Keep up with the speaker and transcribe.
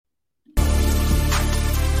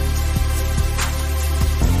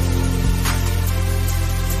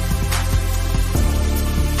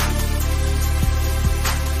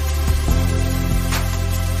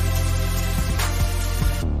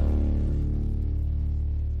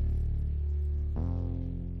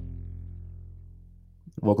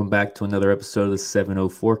Welcome back to another episode of the 7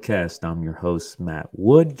 Forecast. I'm your host, Matt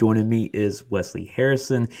Wood. Joining me is Wesley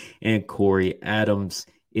Harrison and Corey Adams.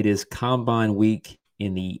 It is Combine Week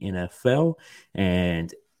in the NFL,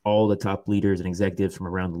 and all the top leaders and executives from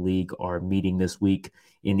around the league are meeting this week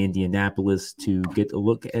in Indianapolis to get a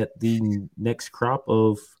look at the next crop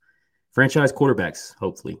of franchise quarterbacks,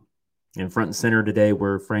 hopefully. In front and center today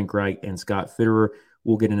were Frank Reich and Scott Fitterer.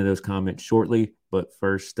 We'll get into those comments shortly. But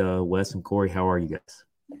first, Wes and Corey, how are you guys?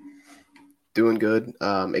 Doing good.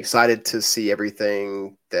 Excited to see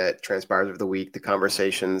everything that transpires over the week, the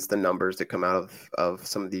conversations, the numbers that come out of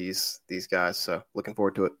some of these guys. So looking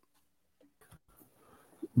forward to it.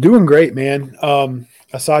 Doing great, man.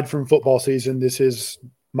 Aside from football season, this is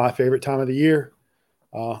my favorite time of the year.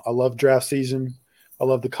 I love draft season. I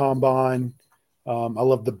love the combine. I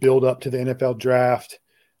love the build up to the NFL draft.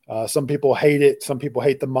 Some people hate it. Some people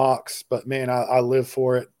hate the mocks, but man, I live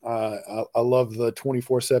for it. I love the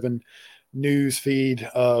 24/7 news feed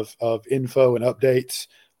of info and updates.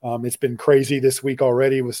 It's been crazy this week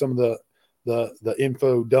already with some of the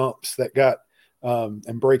info dumps that got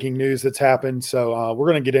and breaking news that's happened. So we're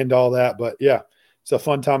going to get into all that, but yeah, it's a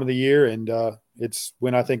fun time of the year, and it's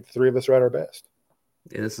when I think the three of us are at our best.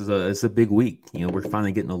 Yeah, it's a big week. We're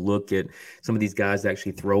finally getting a look at some of these guys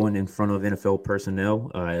actually throwing in front of NFL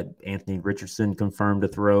personnel. Anthony Richardson confirmed to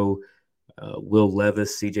throw. Will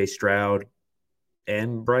Levis, C.J. Stroud,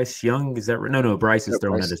 and Bryce Young. Is that right? No, Bryce is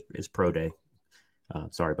throwing at his pro day.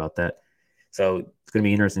 Sorry about that. So it's going to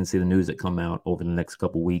be interesting to see the news that come out over the next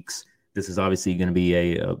couple weeks. This is obviously going to be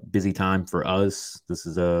a busy time for us. This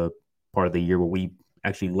is a part of the year where we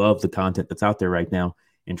actually love the content that's out there right now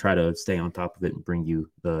and try to stay on top of it and bring you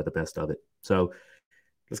the best of it. So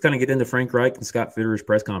let's kind of get into Frank Reich and Scott Fitterer's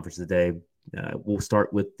press conference today. We'll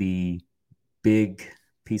start with the big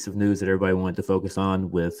piece of news that everybody wanted to focus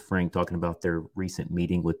on, with Frank talking about their recent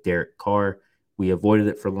meeting with Derek Carr. We avoided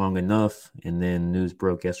it for long enough, and then news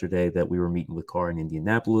broke yesterday that we were meeting with Carr in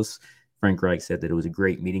Indianapolis. Frank Reich said that it was a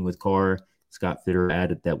great meeting with Carr. Scott Fitterer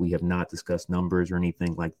added that we have not discussed numbers or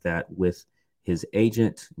anything like that with his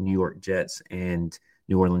agent. New York Jets and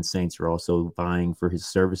New Orleans Saints are also vying for his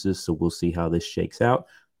services, so we'll see how this shakes out.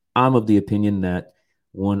 I'm of the opinion that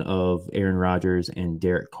one of Aaron Rodgers and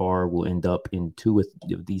Derek Carr will end up in two of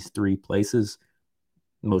these three places.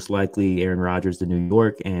 Most likely Aaron Rodgers to New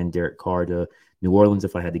York and Derek Carr to New Orleans,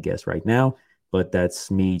 if I had to guess right now. But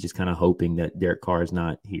that's me just kind of hoping that Derek Carr is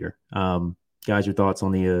not here. Guys, your thoughts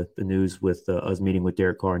on the news with us meeting with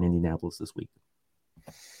Derek Carr in Indianapolis this week?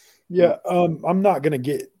 Yeah, I'm not going to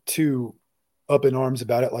get too up in arms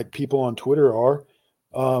about it like people on Twitter are.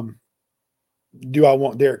 Do I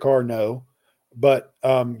want Derek Carr? No. But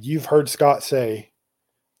you've heard Scott say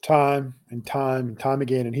time and time and time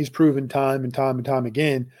again, and he's proven time and time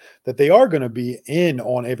again that they are going to be in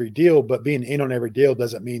on every deal, but being in on every deal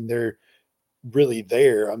doesn't mean they're really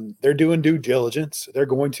there. They're doing due diligence. They're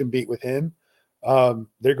going to meet with him.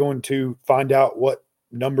 They're going to find out what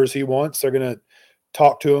numbers he wants. They're going to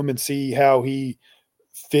talk to him and see how he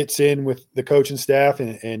fits in with the coaching staff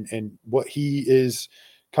and what he is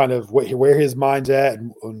kind of where his mind's at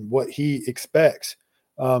and what he expects.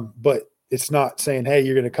 But it's not saying, hey,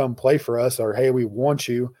 you're going to come play for us, or, hey, we want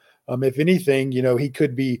you. If anything, he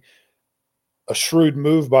could be a shrewd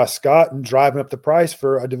move by Scott and driving up the price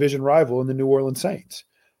for a division rival in the New Orleans Saints.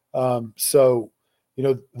 So,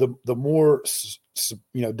 the more,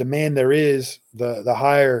 demand there is, the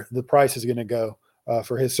higher the price is going to go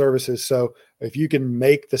for his services. So if you can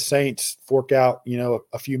make the Saints fork out,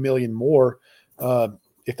 a few million more,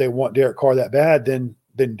 if they want Derek Carr that bad, then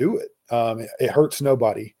do it. It hurts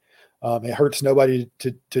nobody. It hurts nobody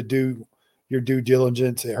to do your due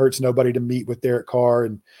diligence. It hurts nobody to meet with Derek Carr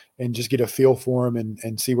and just get a feel for him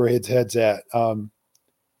and see where his head's at.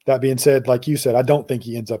 That being said, like you said, I don't think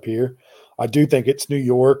he ends up here. I do think it's New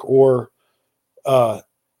York or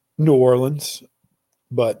New Orleans.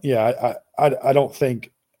 But yeah, I don't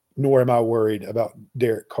think, nor am I worried about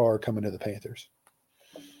Derek Carr coming to the Panthers.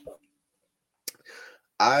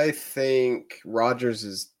 I think Rodgers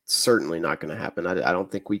is certainly not going to happen. I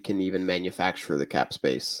don't think we can even manufacture the cap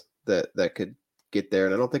space that could get there.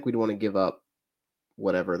 And I don't think we'd want to give up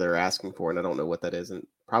whatever they're asking for. And I don't know what that is. And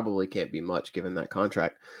probably can't be much given that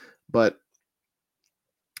contract. But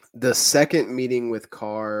the second meeting with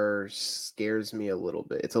Carr scares me a little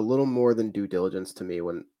bit. It's a little more than due diligence to me.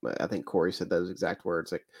 When I think Corey said those exact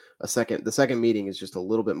words, like the second meeting is just a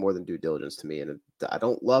little bit more than due diligence to me. And I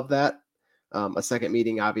don't love that. A second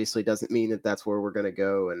meeting obviously doesn't mean that that's where we're going to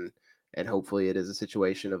go. And hopefully it is a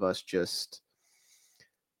situation of us just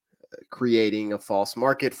creating a false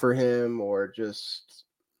market for him, or just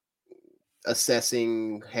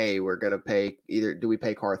assessing, hey, we're going to pay either, do we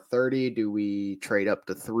pay Carr 30? Do we trade up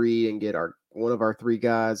to 3 and get one of our 3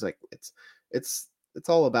 guys? Like it's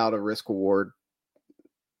all about a risk reward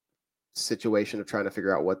situation of trying to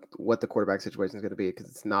figure out what the quarterback situation is going to be,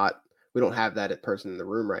 because we don't have that person in the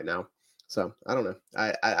room right now. So I don't know.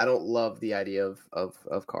 I don't love the idea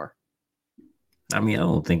of Carr. I mean, I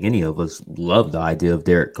don't think any of us love the idea of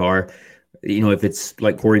Derek Carr. If it's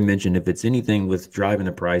like Corey mentioned, if it's anything with driving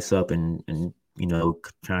the price up and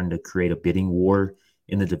trying to create a bidding war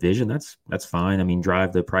in the division, that's fine. I mean,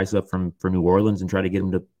 drive the price up for New Orleans and try to get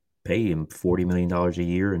them to pay him $40 million a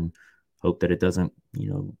year and hope that it doesn't,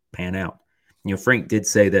 pan out. Frank did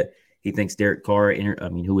say that he thinks Derek Carr,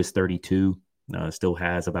 who is 32, still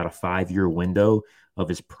has about a 5-year window of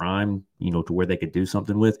his prime, to where they could do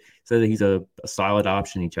something with. So that he's a solid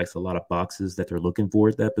option. He checks a lot of boxes that they're looking for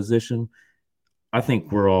at that position. I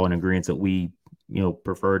think we're all in agreement that we,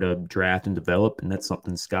 prefer to draft and develop, and that's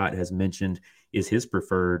something Scott has mentioned is his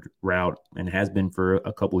preferred route and has been for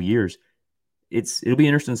a couple years. It'll be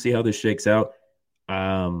interesting to see how this shakes out.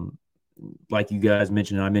 Like you guys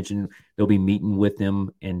mentioned, I mentioned they'll be meeting with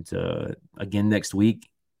him and again next week,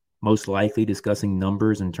 most likely discussing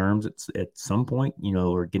numbers and terms at some point,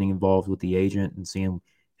 or getting involved with the agent and seeing,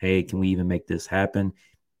 hey, can we even make this happen?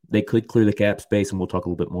 They could clear the cap space, and we'll talk a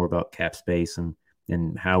little bit more about cap space and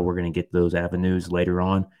how we're going to get those avenues later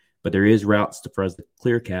on. But there is routes for us to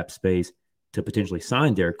clear cap space to potentially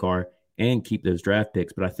sign Derek Carr and keep those draft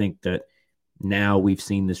picks. But I think that now we've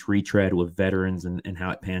seen this retread with veterans and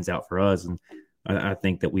how it pans out for us. And I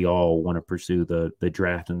think that we all want to pursue the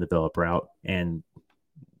draft and develop route. And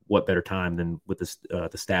what better time than with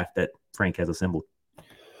the staff that Frank has assembled.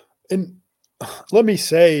 And let me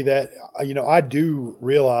say that, I do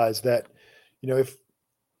realize that, if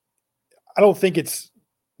I don't think it's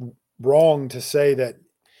wrong to say that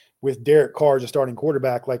with Derek Carr as a starting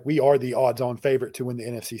quarterback, like we are the odds-on favorite to win the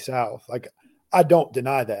NFC South. Like I don't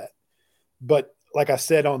deny that. But like I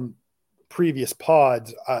said on previous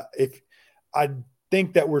pods, if I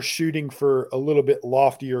think that we're shooting for a little bit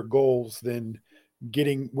loftier goals than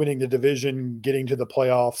winning the division, getting to the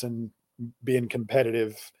playoffs, and being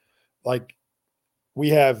competitive. Like we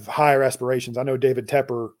have higher aspirations. I know David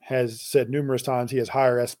Tepper has said numerous times he has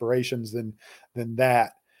higher aspirations than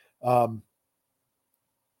that. I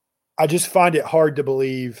just find it hard to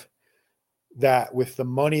believe that with the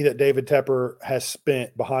money that David Tepper has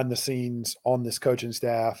spent behind the scenes on this coaching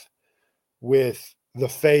staff, with the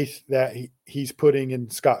faith that he's putting in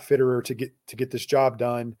Scott Fitterer to get this job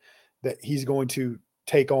done, that he's going to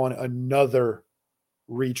take on another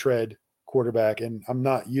retread quarterback. And I'm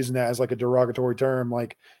not using that as like a derogatory term.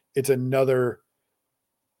 Like it's another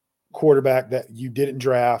quarterback that you didn't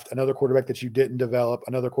draft, another quarterback that you didn't develop,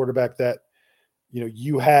 another quarterback that,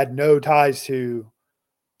 you had no ties to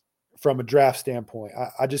from a draft standpoint.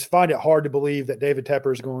 I just find it hard to believe that David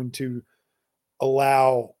Tepper is going to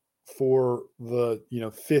allow for the,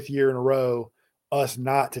 5th year in a row us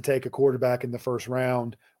not to take a quarterback in the first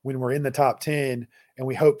round when we're in the top 10, and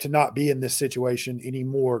we hope to not be in this situation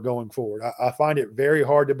anymore going forward. I find it very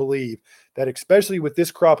hard to believe that, especially with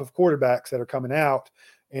this crop of quarterbacks that are coming out,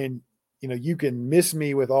 and, you can miss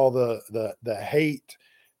me with all the hate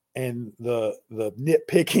and the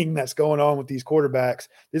nitpicking that's going on with these quarterbacks.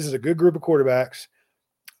 This is a good group of quarterbacks.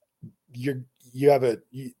 There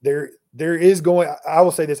is going, I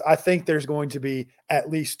will say this, I think there's going to be at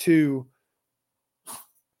least 2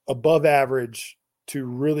 above average to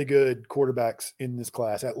really good quarterbacks in this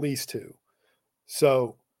class, at least 2.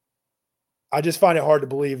 So I just find it hard to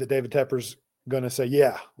believe that David Tepper's going to say,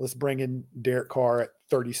 yeah, let's bring in Derek Carr at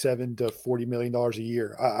 $37 to $40 million a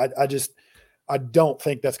year. I don't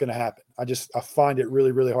think that's going to happen. I find it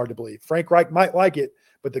really, really hard to believe. Frank Reich might like it,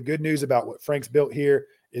 but the good news about what Frank's built here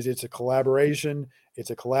is it's a collaboration.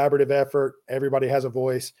 It's a collaborative effort. Everybody has a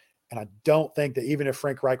voice. And I don't think that even if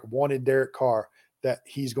Frank Reich wanted Derek Carr, that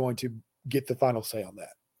he's going to get the final say on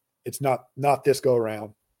that. It's not this go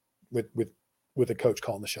around with a coach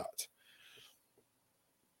calling the shots.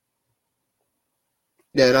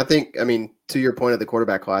 Yeah, and I think, to your point of the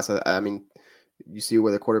quarterback class, you see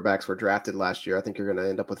where the quarterbacks were drafted last year. I think you're going to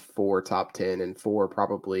end up with 4 top 10 and 4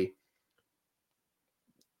 probably,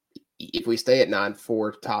 if we stay at 9,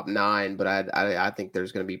 4 top 9. But I think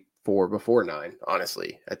there's going to be 4 before 9,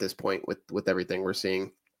 honestly, at this point with everything we're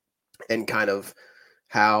seeing and kind of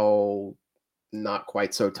how not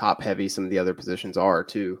quite so top heavy some of the other positions are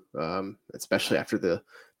too, especially after the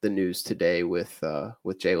news today with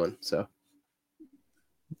Jalen. So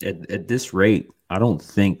at this rate, I don't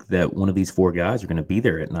think that one of these 4 guys are going to be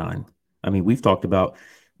there at 9. I mean, we've talked about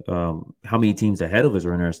how many teams ahead of us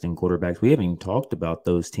are interested in quarterbacks. We haven't even talked about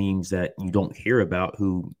those teams that you don't hear about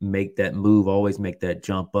who make that move, always make that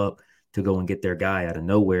jump up to go and get their guy out of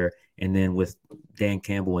nowhere. And then with Dan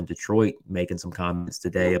Campbell in Detroit making some comments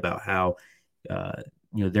today about how,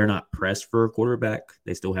 they're not pressed for a quarterback.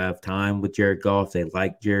 They still have time with Jared Goff. They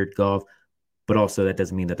like Jared Goff, but also that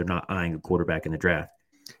doesn't mean that they're not eyeing a quarterback in the draft.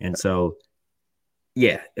 And so,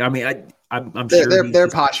 yeah, I mean, I'm sure they're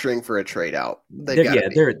posturing for a trade out.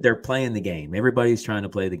 They're playing the game. Everybody's trying to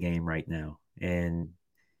play the game right now, and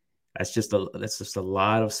that's just a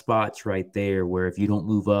lot of spots right there where if you don't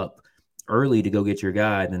move up early to go get your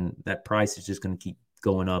guy, then that price is just going to keep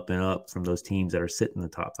going up and up from those teams that are sitting in the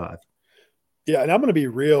top 5. Yeah, and I'm going to be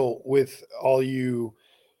real with all you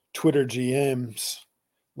Twitter GMs.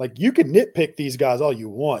 Like, you can nitpick these guys all you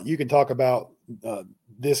want. You can talk about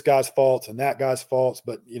this guy's faults and that guy's faults,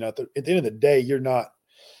 but at the end of the day, you're not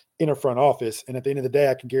in a front office. And at the end of the day,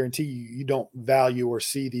 I can guarantee you don't value or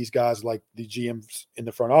see these guys like the GMs in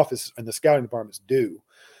the front office and the scouting departments do.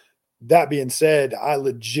 That being said, I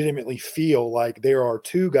legitimately feel like there are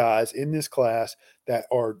 2 guys in this class that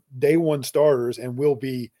are day one starters and will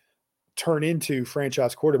be turn into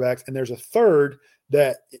franchise quarterbacks. And there's a third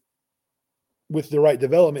that with the right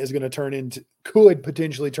development is going to could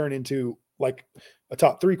potentially turn into like a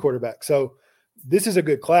top 3 quarterback. So this is a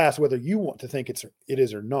good class, whether you want to think it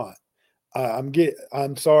is or not.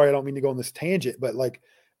 I'm sorry, I don't mean to go on this tangent, but like,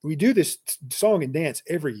 we do this song and dance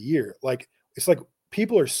every year. Like, it's like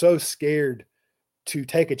people are so scared to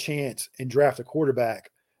take a chance and draft a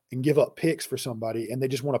quarterback and give up picks for somebody, and they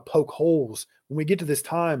just want to poke holes. When we get to this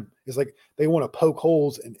time, it's like they want to poke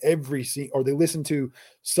holes in every scene, or they listen to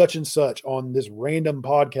such and such on this random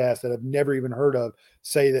podcast that I've never even heard of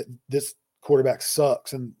say that this quarterback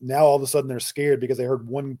sucks. And now all of a sudden they're scared because they heard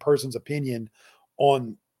one person's opinion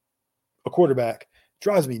on a quarterback. It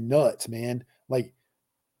drives me nuts, man. Like,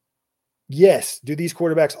 yes, do these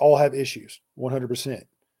quarterbacks all have issues? 100%.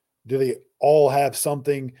 Do they all have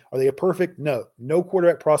something? Are they a perfect? No. No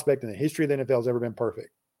quarterback prospect in the history of the NFL has ever been perfect.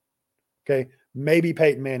 Okay. Maybe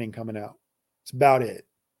Peyton Manning coming out. It's about it.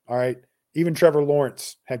 All right. Even Trevor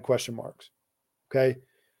Lawrence had question marks. Okay.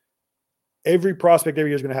 Every prospect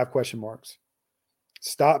every year is going to have question marks.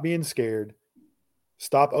 Stop being scared.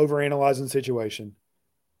 Stop overanalyzing the situation.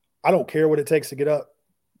 I don't care what it takes to get up.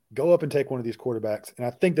 Go up and take one of these quarterbacks. And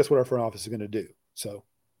I think that's what our front office is going to do. So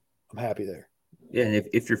I'm happy there. Yeah, and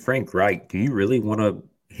if you're Frank Reich, do you really want to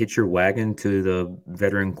hitch your wagon to the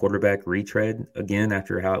veteran quarterback retread again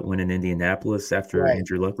after how it went in Indianapolis after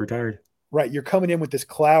Andrew Luck retired? Right. You're coming in with this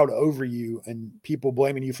cloud over you and people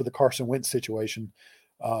blaming you for the Carson Wentz situation.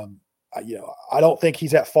 I don't think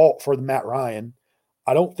he's at fault for the Matt Ryan.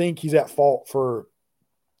 I don't think he's at fault for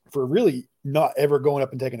really not ever going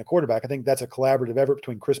up and taking a quarterback. I think that's a collaborative effort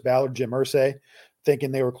between Chris Ballard, Jim Irsay,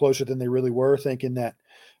 thinking they were closer than they really were, thinking that,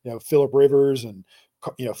 Phillip Rivers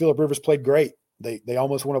played great. They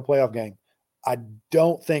almost won a playoff game. I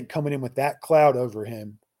don't think coming in with that cloud over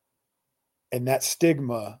him and that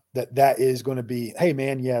stigma that is going to be, hey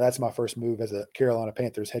man, yeah, that's my first move as a Carolina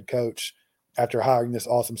Panthers head coach after hiring this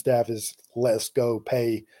awesome staff is let's go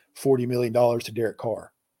pay $40 million to Derek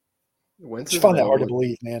Carr. I just find that hard to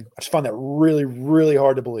believe, man. I just find that really, really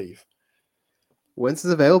hard to believe. Wentz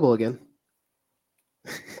is available again.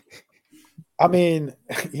 I mean,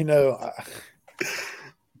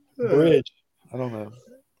 Bridge. I don't know.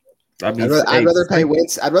 I mean, I'd rather pay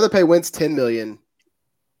Wentz. I'd rather pay Wentz $10 million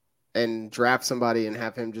and draft somebody and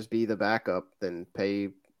have him just be the backup than pay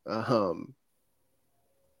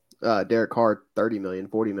Derek Carr $30 million,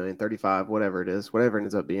 $40 million, $35, whatever it is, whatever it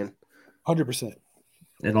ends up being. 100%.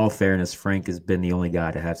 In all fairness, Frank has been the only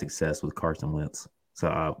guy to have success with Carson Wentz.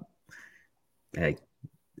 So, hey,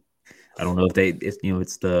 I don't know if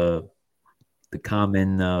it's the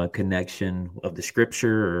common connection of the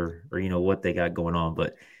scripture or what they got going on, but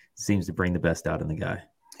it seems to bring the best out in the guy.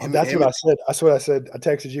 And that's what I said. That's what I said. I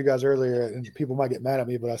texted you guys earlier, and people might get mad at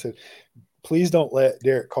me, but I said, please don't let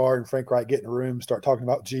Derek Carr and Frank Reich get in a room and start talking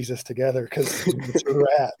about Jesus together because it's a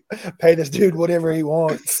wrap. Pay this dude whatever he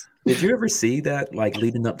wants. Did you ever see that, like,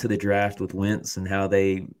 leading up to the draft with Wentz and how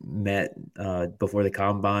they met before the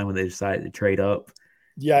combine when they decided to trade up?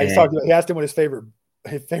 Yeah, he asked him what his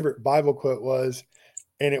favorite Bible quote was,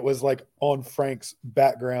 and it was like on Frank's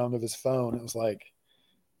background of his phone. It was like,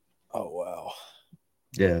 oh wow.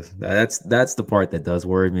 Yeah, that's the part that does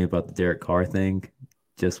worry me about the Derek Carr thing,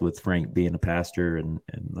 just with Frank being a pastor and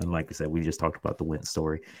like I said, we just talked about the Wentz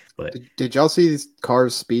story. But did y'all see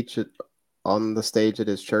Carr's speech on the stage at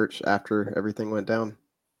his church after everything went down?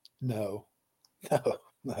 No.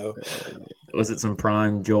 Was it some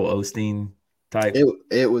prime Joel Osteen type. It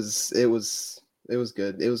was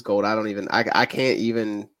good. It was gold. I can't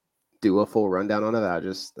even do a full rundown on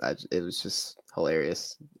it. It was just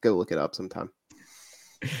hilarious. Go look it up sometime.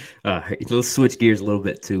 Let's switch gears a little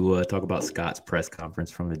bit to talk about Scott's press conference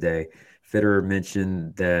from the day. Fitterer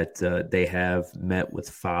mentioned that they have met with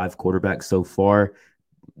 5 quarterbacks so far.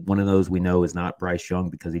 One of those we know is not Bryce Young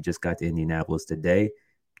because he just got to Indianapolis today.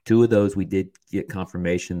 2 of those we did get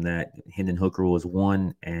confirmation that Hendon Hooker was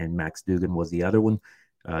one and Max Duggan was the other one.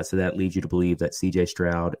 So that leads you to believe that C.J.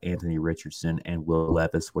 Stroud, Anthony Richardson, and Will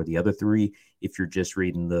Levis were the other 3. If you're just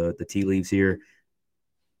reading the tea leaves here,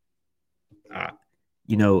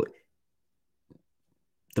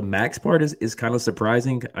 the max part is kind of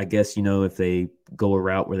surprising. I guess, if they go a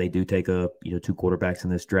route where they do take 2 quarterbacks in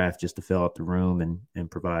this draft just to fill out the room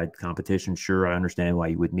and provide competition. Sure, I understand why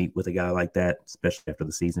you would meet with a guy like that, especially after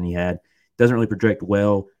the season he had. Doesn't really project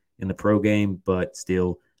well in the pro game, but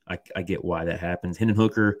still, I get why that happens. Hendon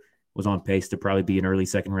Hooker was on pace to probably be an early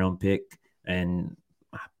second-round pick and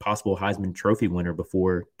possible Heisman Trophy winner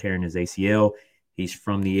before tearing his ACL. He's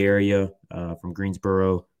from the area, from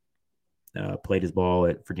Greensboro. Played his ball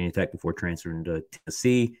at Virginia Tech before transferring to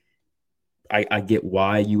Tennessee. I get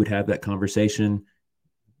why you would have that conversation.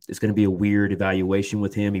 It's going to be a weird evaluation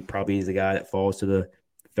with him. He probably is a guy that falls to the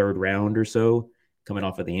 3rd round or so coming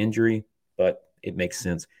off of the injury, but it makes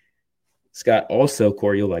sense. Scott also,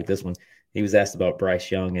 Corey, you'll like this one. He was asked about Bryce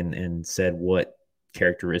Young and said what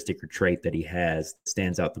characteristic or trait that he has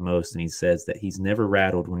stands out the most. And he says that he's never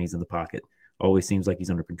rattled when he's in the pocket. Always seems like he's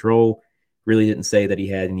under control. Really didn't say that he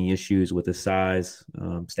had any issues with his size,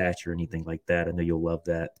 stature, anything like that. I know you'll love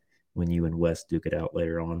that when you and Wes duke it out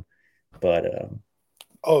later on. But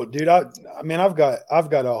oh, dude, I've got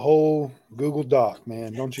a whole Google Doc,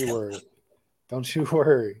 man. Don't you worry. Don't you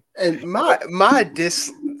worry. And my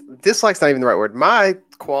dislike's not even the right word. My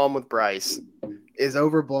qualm with Bryce is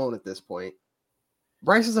overblown at this point.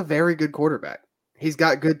 Bryce is a very good quarterback. He's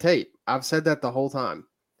got good tape. I've said that the whole time.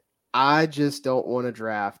 I just don't want to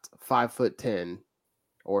draft 5'10"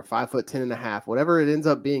 or 5'10 and a half, whatever it ends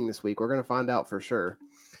up being this week. We're going to find out for sure.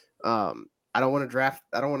 I don't want to draft.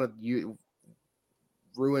 I don't want to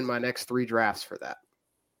ruin my next 3 drafts for that.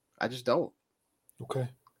 I just don't. Okay.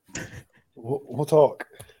 We'll talk.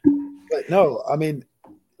 But no, I mean,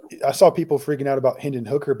 I saw people freaking out about Hendon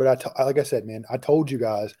Hooker, but like I said, man, I told you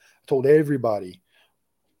guys, I told everybody,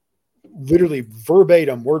 literally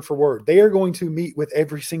verbatim, word for word, they are going to meet with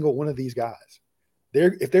every single one of these guys.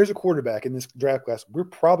 If there's a quarterback in this draft class, we're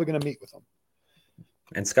probably going to meet with them.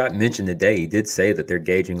 And Scott mentioned today, he did say that they're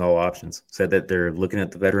gauging all options, said that they're looking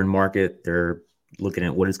at the veteran market. They're looking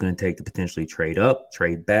at what it's going to take to potentially trade up,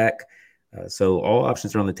 trade back. So all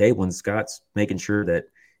options are on the table, and Scott's making sure that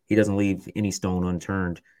he doesn't leave any stone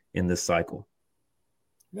unturned in this cycle.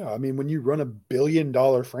 Yeah, I mean, when you run $1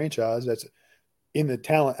 billion franchise that's in the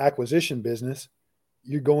talent acquisition business,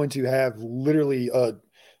 you're going to have literally a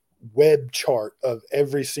web chart of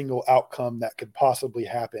every single outcome that could possibly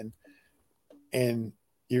happen, and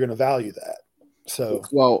you're going to value that. So,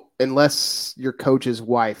 well, unless your coach's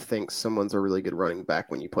wife thinks someone's a really good running back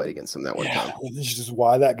when you played against them that one time. This is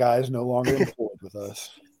why that guy is no longer employed with us.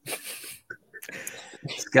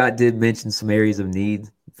 Scott did mention some areas of need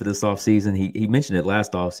for this offseason. He mentioned it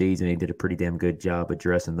last offseason. He did a pretty damn good job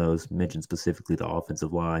addressing those, mentioned specifically the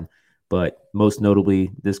offensive line. But most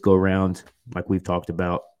notably, this go around, like we've talked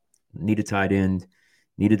about, need a tight end,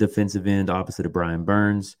 need a defensive end opposite of Brian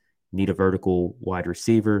Burns, need a vertical wide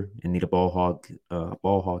receiver, and need a ball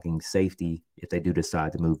hogging safety if they do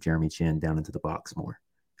decide to move Jeremy Chinn down into the box more.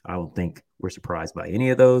 I don't think we're surprised by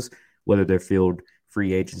any of those, whether they're filled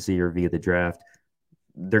free agency or via the draft.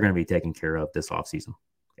 They're going to be taken care of this offseason.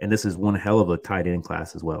 And this is one hell of a tight end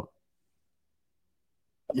class as well.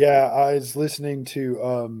 Yeah, I was listening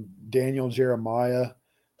to Daniel Jeremiah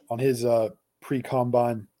on his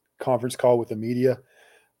pre-combine conference call with the media.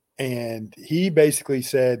 And he basically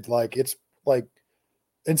said, like, it's like,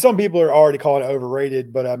 and some people are already calling it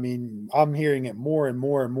overrated, but I mean, I'm hearing it more and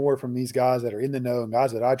more and more from these guys that are in the know and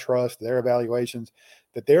guys that I trust, their evaluations,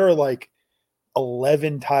 that there are like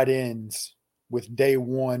 11 tight ends with day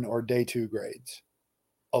 1 or day 2 grades.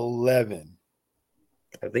 11.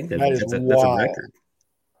 I think that's a record.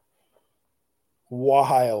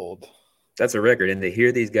 Wild. That's a record. And to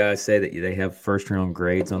hear these guys say that they have first round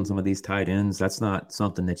grades on some of these tight ends, that's not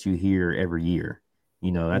something that you hear every year.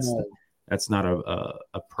 That's not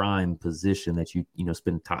a prime position that you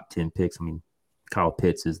spend top 10 picks. I mean, Kyle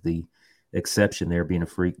Pitts is the exception there, being a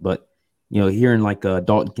freak. But, hearing like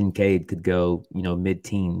Dalton Kincaid could go,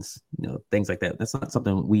 mid-teens, things like that. That's not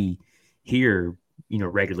something we hear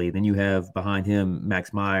regularly. Then you have behind him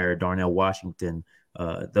Max Meyer, Darnell Washington,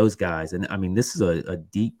 those guys. And I mean, this is a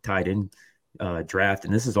deep tight end draft,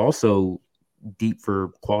 and this is also deep for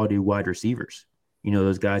quality wide receivers.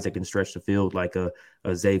 Those guys that can stretch the field like a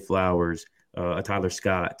Zay Flowers, a Tyler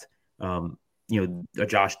Scott, a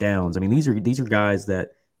Josh Downs. I mean, these are guys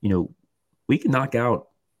that we can knock out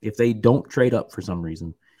if they don't trade up for some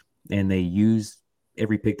reason, and they use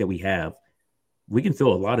every pick that we have. We can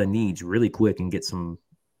fill a lot of needs really quick and get some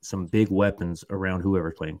big weapons around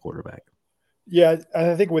whoever's playing quarterback. Yeah,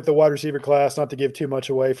 I think with the wide receiver class, not to give too much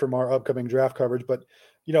away from our upcoming draft coverage, but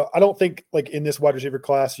I don't think like in this wide receiver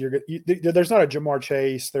class, there's not a Jamar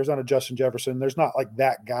Chase, there's not a Justin Jefferson, there's not like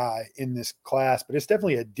that guy in this class, but it's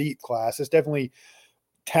definitely a deep class. It's definitely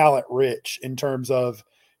talent rich in terms of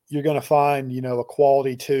you're going to find a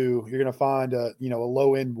quality 2, you're going to find a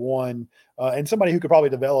low end 1, and somebody who could probably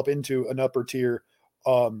develop into an upper tier.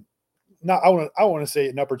 Not I want to say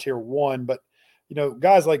an upper tier 1, but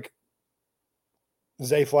guys like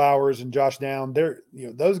Zay Flowers and Josh Down,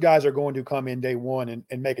 those guys are going to come in day 1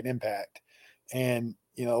 and make an impact. And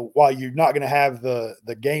while you're not going to have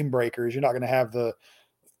the game breakers, you're not going to have the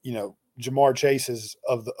Jamar Chases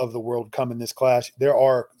of the world come in this class. There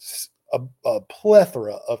are a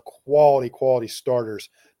plethora of quality starters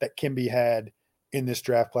that can be had in this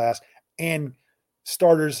draft class, and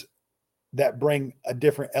starters that bring a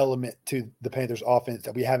different element to the Panthers offense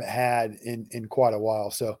that we haven't had in quite a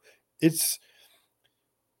while. So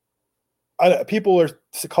people are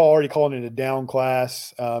already calling it a down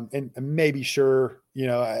class, and maybe sure,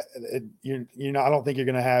 I don't think you're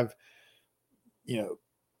going to have,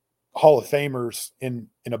 Hall of Famers in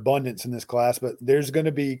abundance in this class, but there's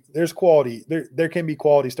quality. There can be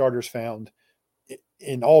quality starters found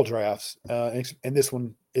in all drafts, and this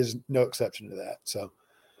one is no exception to that. So,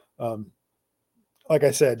 like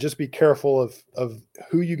I said, just be careful of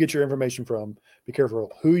who you get your information from. Be careful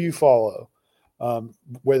of who you follow,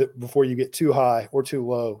 before you get too high or too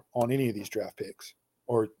low on any of these draft picks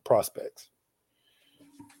or prospects.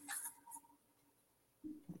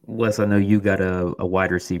 Wes, I know you got a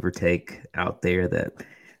wide receiver take out there that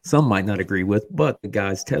some might not agree with, but the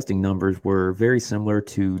guy's testing numbers were very similar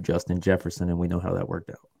to Justin Jefferson, and we know how that worked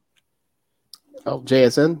out. Oh,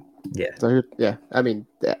 JSN? Yeah. Yeah. I mean,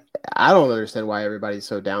 I don't understand why everybody's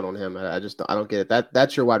so down on him. I don't get it.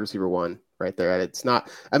 That's your wide receiver 1 right there. It's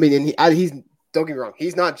not. I mean, and he's don't get me wrong.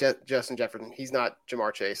 He's not Justin Jefferson. He's not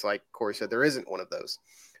Jamar Chase. Like Corey said, there isn't one of those.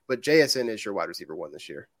 But JSN is your wide receiver 1 this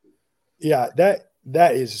year. Yeah,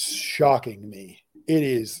 that is shocking to me. It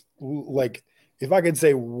is like, if I could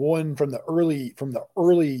say one from the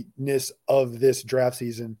earliness of this draft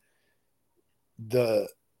season,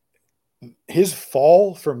 his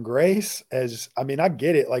fall from grace I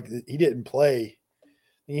get it. Like, he didn't play.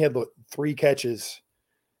 He had 3 catches,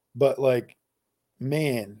 but like,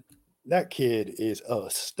 man, that kid is a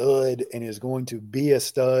stud and is going to be a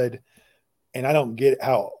stud. And I don't get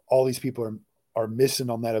how all these people are missing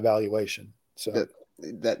on that evaluation. So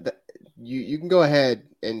that you can go ahead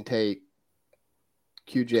and take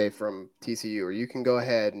QJ from TCU, or you can go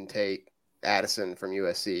ahead and take Addison from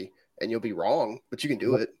USC, and you'll be wrong, but you can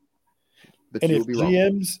do it. But and if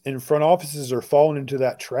GMs and front offices are falling into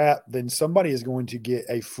that trap, then somebody is going to get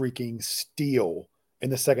a freaking steal in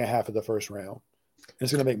the second half of the first round. And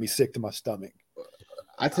it's going to make me sick to my stomach.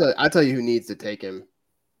 I tell you who needs to take him,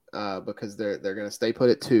 because they're going to stay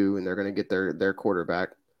put at 2, and they're going to get their quarterback.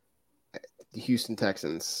 The Houston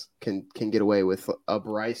Texans can get away with a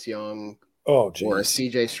Bryce Young or a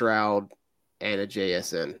CJ Stroud and a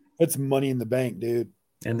JSN. That's money in the bank, dude.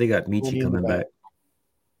 And they got Michi coming back.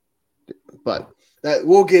 But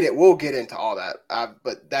we'll get into all that.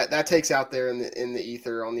 But that takes out there in the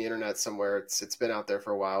ether on the internet somewhere. It's been out there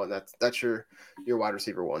for a while, and that's your wide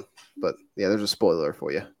receiver 1. But yeah, there's a spoiler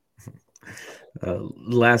for you.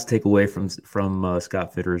 Last takeaway from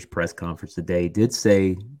Scott Fitterer's press conference today did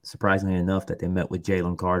say, surprisingly enough, that they met with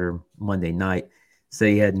Jalen Carter Monday night.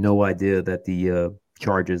 Say he had no idea that the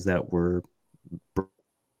charges that were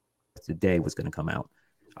today was going to come out.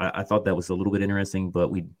 I thought that was a little bit interesting, but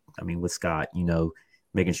with Scott,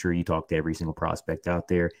 making sure you talk to every single prospect out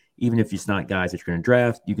there, even if it's not guys that you're going to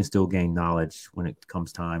draft, you can still gain knowledge when it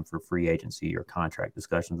comes time for free agency or contract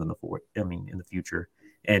discussions in the future.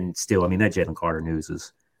 And still, that Jalen Carter news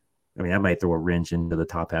is, that might throw a wrench into the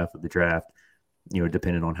top half of the draft,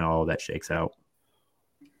 depending on how all that shakes out.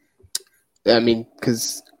 Yeah,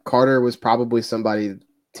 because Carter was probably somebody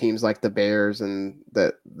teams like the Bears and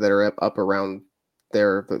that are up around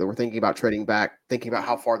there that were thinking about trading back, thinking about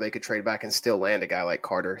how far they could trade back and still land a guy like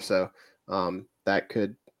Carter. So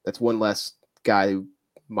that's one less guy who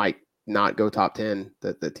might not go top 10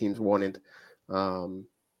 that the teams wanted.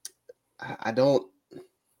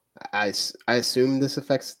 I assume this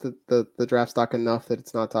affects the draft stock enough that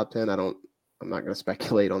it's not top 10. I'm not going to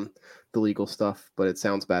speculate on the legal stuff, but it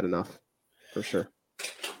sounds bad enough for sure.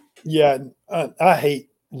 Yeah. I hate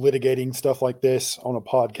litigating stuff like this on a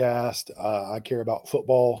podcast. I care about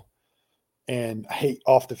football and I hate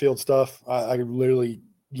off the field stuff. I literally,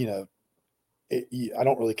 I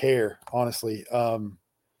don't really care, honestly.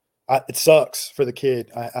 It sucks for the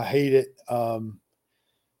kid. I hate it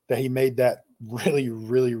that he made that really,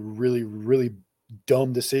 really, really, really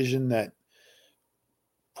dumb decision that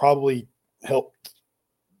probably helped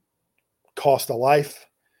cost a life.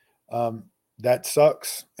 That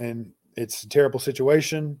sucks, and it's a terrible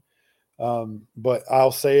situation. But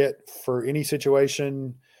I'll say it for any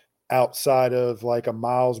situation outside of like a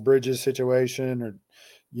Miles Bridges situation or,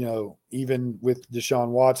 even with Deshaun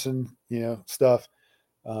Watson, stuff.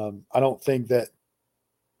 I don't think that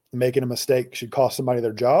making a mistake should cost somebody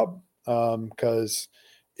their job. Because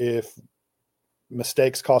if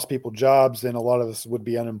mistakes cost people jobs, then a lot of us would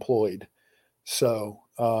be unemployed. So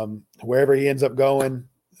wherever he ends up going,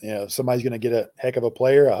 somebody's going to get a heck of a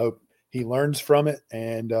player. I hope he learns from it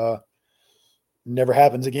and never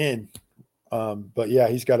happens again. But yeah,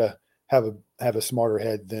 he's got to have a smarter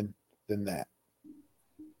head than that.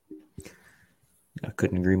 I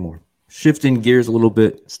couldn't agree more. Shifting gears a little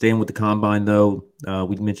bit, staying with the combine though.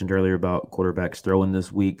 We mentioned earlier about quarterbacks throwing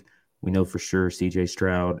this week. We know for sure C.J.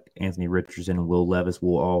 Stroud, Anthony Richardson, and Will Levis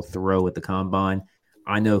will all throw at the combine.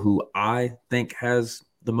 I know who I think has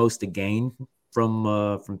the most to gain from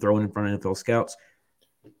throwing in front of NFL scouts.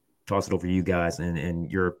 Toss it over to you guys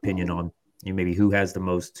and your opinion on maybe who has the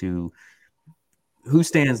most who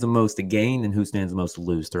stands the most to gain and who stands the most to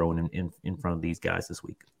lose throwing in front of these guys this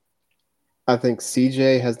week. I think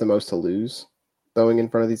CJ has the most to lose throwing in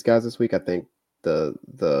front of these guys this week. I think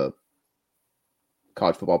the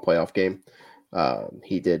college football playoff game,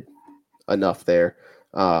 he did enough there.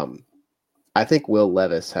 I think Will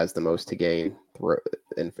Levis has the most to gain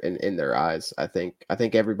in their eyes. I think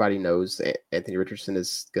everybody knows Anthony Richardson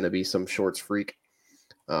is going to be some shorts freak.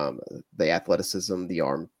 The athleticism, the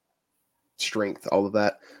arm strength, all of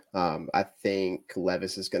that. I think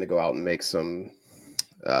Levis is going to go out and make some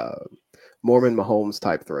Mormon Mahomes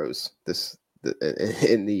type throws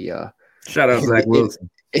in the shout out Zach Wilson.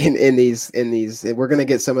 In these, we're gonna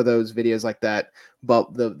get some of those videos like that.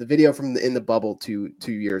 But the video from in the bubble 2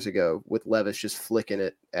 years ago with Levis just flicking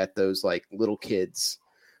it at those like little kids.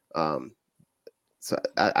 So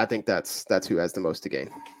I think that's who has the most to gain.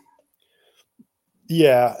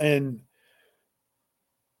 Yeah, and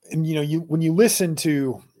when you listen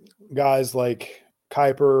to guys like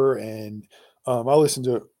Kuiper and I listened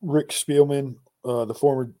to Rick Spielman, the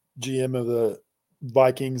former GM of the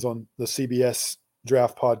Vikings on the CBS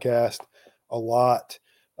Draft podcast a lot.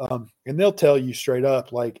 And they'll tell you straight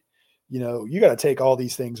up, like, you got to take all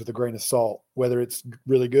these things with a grain of salt, whether it's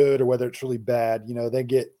really good or whether it's really bad. They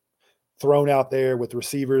get thrown out there with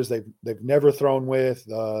receivers they've never thrown with,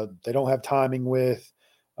 they don't have timing with,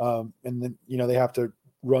 and then, they have to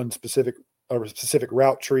run a specific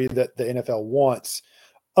route tree that the NFL wants.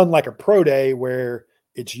 Unlike a pro day where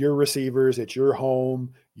it's your receivers, it's your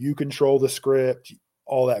home, you control the script,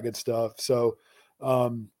 all that good stuff. So I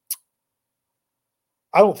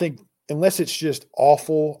don't think, unless it's just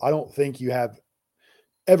awful, I don't think you have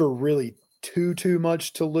ever really too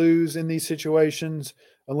much to lose in these situations,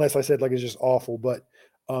 unless I said like it's just awful. But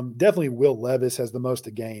definitely Will Levis has the most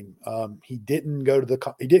to gain. He didn't go to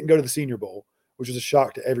the Senior Bowl, which is a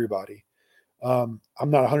shock to everybody. I'm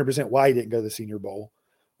not 100% why he didn't go to the Senior Bowl.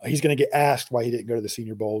 He's going to get asked why he didn't go to the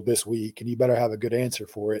Senior Bowl this week, and he better have a good answer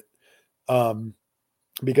for it,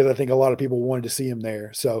 because I think a lot of people wanted to see him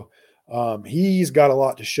there. So he's got a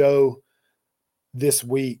lot to show this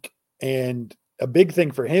week, and a big thing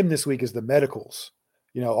for him this week is the medicals.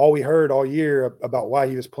 All we heard all year about why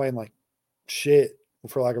he was playing like shit,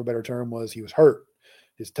 for lack of a better term, was he was hurt.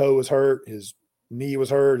 His toe was hurt, his knee was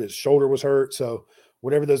hurt, his shoulder was hurt. So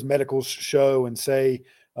whatever those medicals show and say,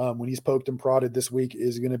 when he's poked and prodded this week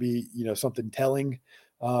is going to be, something telling.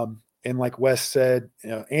 And like Wes said,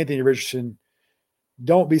 Anthony Richardson,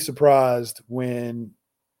 don't be surprised when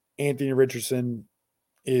Anthony Richardson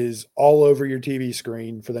is all over your TV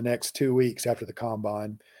screen for the next 2 weeks after the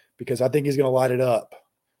combine, because I think he's going to light it up.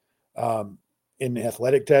 In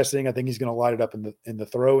athletic testing, I think he's going to light it up in the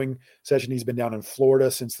throwing session. He's been down in Florida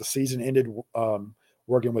since the season ended,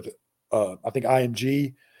 working with, I think,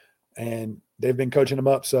 IMG, and they've been coaching him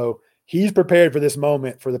up. So he's prepared for this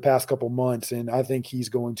moment for the past couple months, and I think he's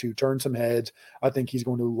going to turn some heads. I think he's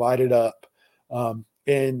going to light it up.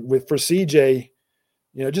 And for CJ,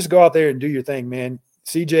 just go out there and do your thing, man.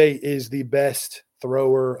 CJ is the best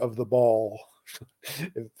thrower of the ball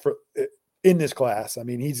in this class. I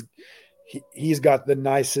mean, he's got the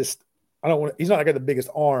nicest. He's not got the biggest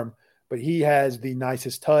arm, but he has the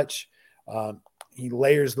nicest touch. He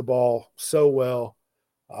layers the ball so well.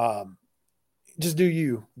 Just do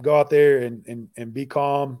you go out there and be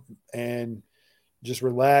calm and just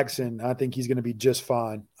relax. And I think he's going to be just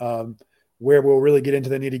fine. Where we'll really get into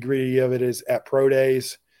the nitty gritty of it is at pro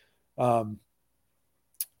days.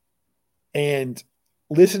 And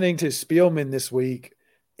listening to Spielman this week,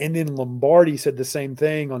 and then Lombardi said the same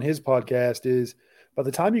thing on his podcast, is by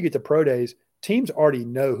the time you get to pro days, teams already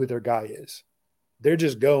know who their guy is. They're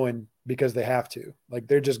just going because they have to. Like,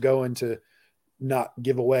 they're just going to not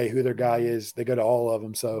give away who their guy is. They go to all of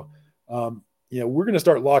them. So, we're going to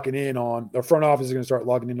start locking in on – the front office is going to start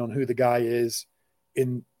locking in on who the guy is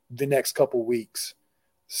in the next couple weeks.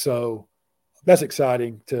 So that's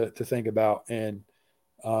exciting to think about. And,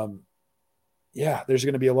 there's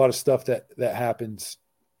going to be a lot of stuff that happens,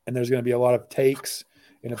 and there's going to be a lot of takes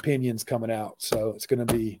and opinions coming out. So it's going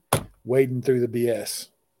to be wading through the BS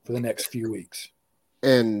for the next few weeks.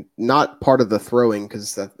 And not part of the throwing,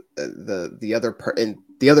 because the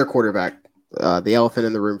other quarterback, the elephant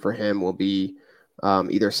in the room for him will be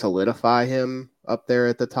either solidify him up there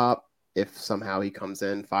at the top if somehow he comes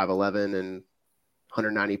in 5'11" and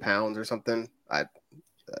 190 pounds or something.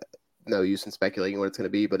 No use in speculating what it's going to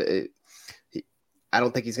be, but I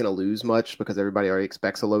don't think he's going to lose much because everybody already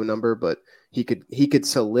expects a low number, but he could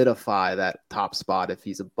solidify that top spot if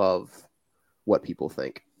he's above what people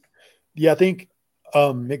think. Yeah, I think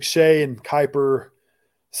McShay and Kuiper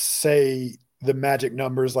say the magic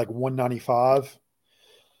number is like 195.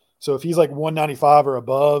 So if he's like 195 or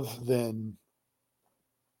above, then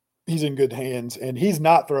he's in good hands. And he's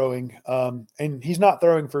not throwing. And he's not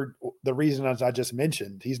throwing for the reason as I just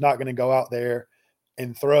mentioned. He's not going to go out there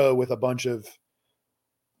and throw with a bunch of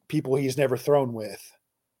people he's never thrown with.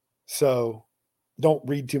 So don't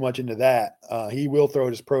read too much into that. He will throw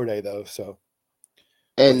at his pro day, though. So,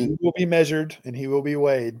 and he will be measured and he will be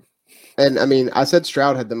weighed. And I mean, I said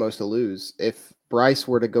Stroud had the most to lose. If Bryce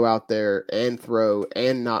were to go out there and throw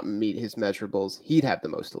and not meet his measurables, he'd have the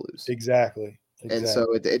most to lose. Exactly. And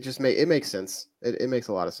so it just makes sense. It makes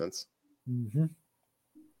a lot of sense. Mm-hmm.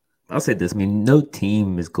 I'll say this. I mean, no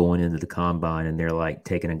team is going into the combine and they're like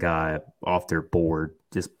taking a guy off their board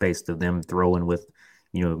just based on them throwing with,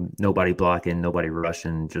 nobody blocking, nobody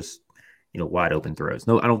rushing, just, wide open throws.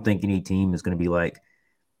 No, I don't think any team is going to be like,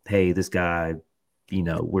 hey, this guy,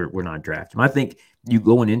 we're not drafting him. I think you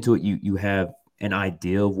going into it, you have an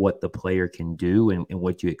idea of what the player can do and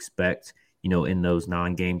what you expect, in those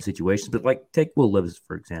non-game situations. But like take Will Levis,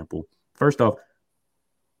 for example. First off,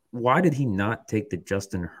 why did he not take the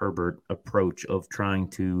Justin Herbert approach of trying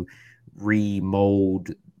to remold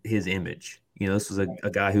his image? This was a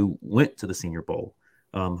guy who went to the Senior Bowl,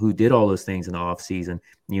 who did all those things in the offseason,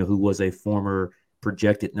 who was a former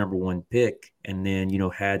projected number one pick and then,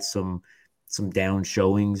 had some down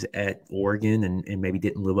showings at Oregon and maybe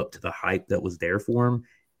didn't live up to the hype that was there for him,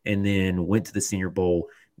 and then went to the Senior Bowl,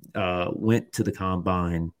 went to the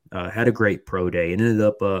Combine, had a great pro day and ended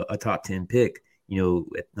up a top 10 pick,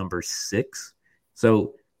 at number 6.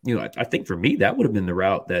 So, I think for me, that would have been the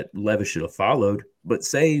route that Levis should have followed. But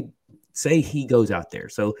say he goes out there.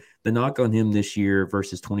 So the knock on him this year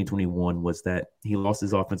versus 2021 was that he lost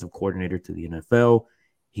his offensive coordinator to the NFL.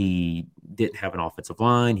 He didn't have an offensive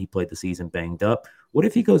line. He played the season banged up. What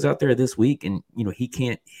if he goes out there this week and, he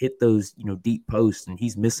can't hit those, deep posts and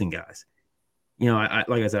he's missing guys? Like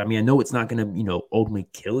I said, I mean, I know it's not going to, ultimately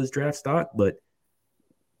kill his draft stock, but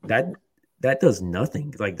that does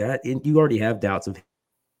nothing like that. You already have doubts of him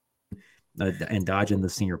and dodging the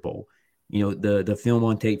Senior Bowl. The film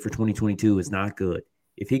on tape for 2022 is not good.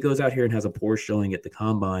 If he goes out here and has a poor showing at the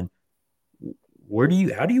Combine, how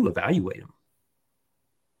do you evaluate him?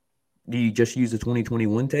 Do you just use the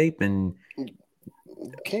 2021 tape? And you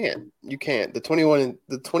can't. The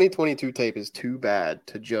 2022 tape is too bad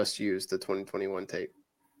to just use the 2021 tape.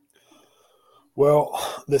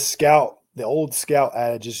 Well, the old scout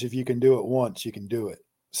adage is if you can do it once, you can do it.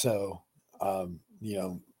 So,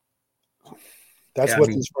 that's what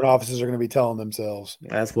these front offices are going to be telling themselves.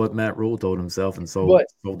 That's what Matt Rule told himself and sold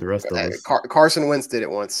the rest of us. Carson Wentz did it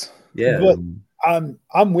once. Yeah. But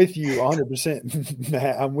I'm with you 100%.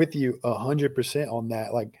 Matt, I'm with you 100% on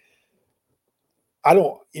that. Like, I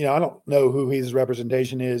don't know who his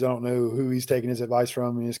representation is. I don't know who he's taking his advice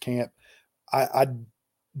from in his camp. I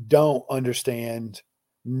don't understand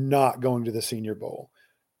not going to the Senior Bowl.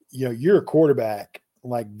 You're a quarterback.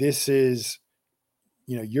 Like, this is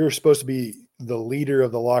you're supposed to be the leader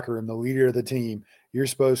of the locker room, the leader of the team. You're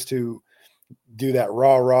supposed to do that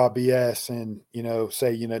rah BS and,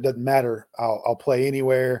 say, it doesn't matter. I'll play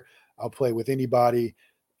anywhere. I'll play with anybody.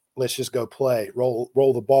 Let's just go play, roll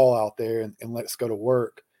the ball out there and let's go to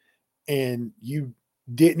work. And you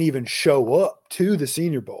didn't even show up to the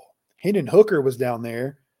Senior Bowl. Hendon Hooker was down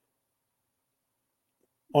there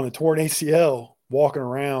on a torn ACL, walking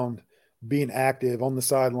around, being active on the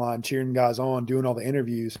sideline, cheering guys on, doing all the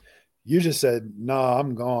interviews. You just said, nah,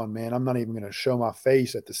 I'm gone, man. I'm not even going to show my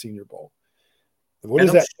face at the Senior Bowl. What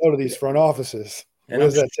does that tell to these front offices? What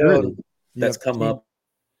does that tell to that's come up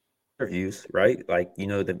in interviews, right? Like,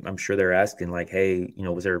 I'm sure they're asking, like, hey,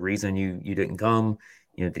 was there a reason you didn't come?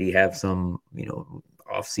 Did he have some,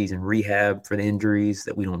 off-season rehab for the injuries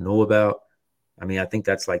that we don't know about? I mean, I think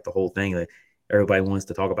that's like the whole thing. Like, everybody wants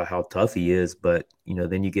to talk about how tough he is, but,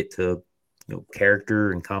 then you get to,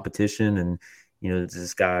 character and competition and, does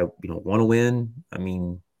this guy, want to win? I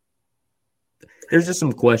mean, there's just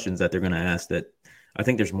some questions that they're going to ask that I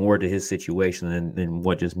think there's more to his situation than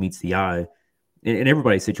what just meets the eye. And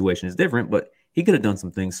everybody's situation is different, but he could have done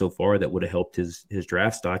some things so far that would have helped his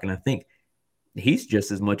draft stock. And I think he's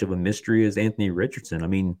just as much of a mystery as Anthony Richardson. I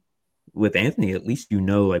mean, with Anthony, at least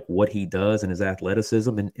like what he does and his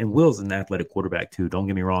athleticism. And Will's an athletic quarterback too. Don't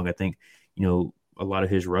get me wrong. I think, a lot of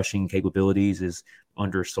his rushing capabilities is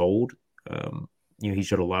undersold. He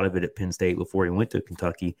showed a lot of it at Penn State before he went to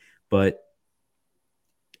Kentucky. But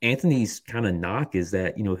Anthony's kind of knock is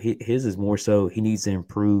that, his is more so he needs to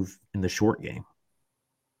improve in the short game.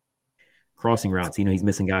 Crossing routes, he's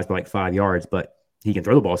missing guys by like 5 yards, but he can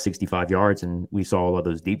throw the ball 65 yards, and we saw all of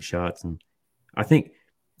those deep shots. And I think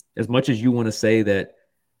as much as you want to say that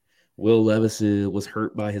Will Levis was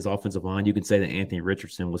hurt by his offensive line, you can say that Anthony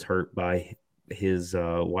Richardson was hurt by his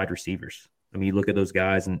wide receivers. I mean, you look at those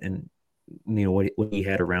guys and what he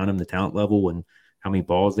had around him, the talent level and how many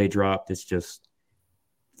balls they dropped. It's just,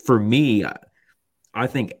 for me, I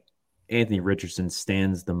think Anthony Richardson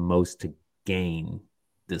stands the most to gain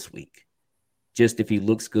this week. Just if he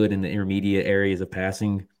looks good in the intermediate areas of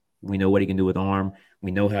passing, we know what he can do with arm.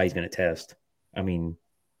 We know how he's going to test. I mean,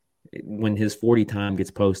 when his 40 time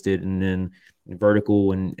gets posted and then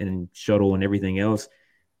vertical and shuttle and everything else,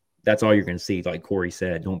 that's all you're going to see. Like Corey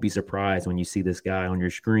said, don't be surprised when you see this guy on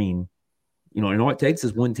your screen. And all it takes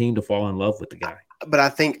is one team to fall in love with the guy. But I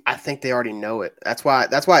think they already know it. That's why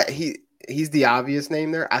he's the obvious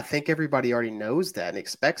name there. I think everybody already knows that and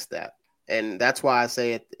expects that. And that's why I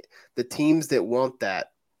say it, the teams that want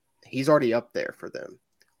that, he's already up there for them.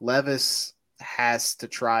 Levis has to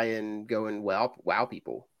try and go and wow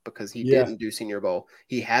people because he didn't do Senior Bowl.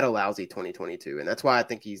 He had a lousy 2022. And that's why I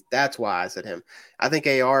think that's why I said him. I think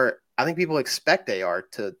people expect AR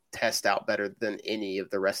to test out better than any of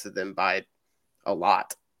the rest of them by a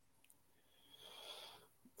lot.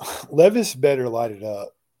 Levis better light it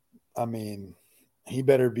up. I mean, he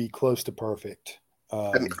better be close to perfect.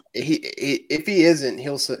 I mean, if he isn't,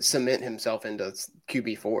 he'll cement himself into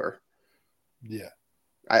QB4. Yeah,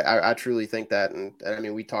 I truly think that, and I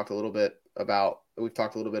mean, we've talked a little bit about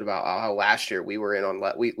how last year we were in on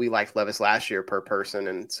we liked Levis last year per person,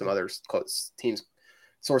 and some other close teams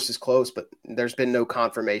sources close, but there's been no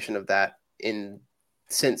confirmation of that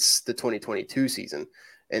since the 2022 season,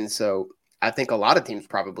 and so I think a lot of teams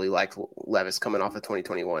probably liked Levis coming off of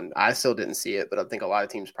 2021. I still didn't see it, but I think a lot of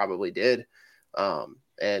teams probably did.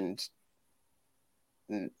 And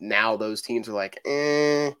now those teams are like,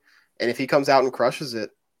 and if he comes out and crushes it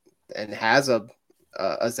and has a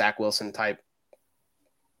Zach Wilson type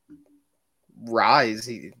rise,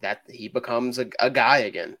 he becomes a guy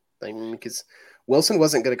again. I mean, because Wilson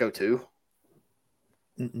wasn't going to go too.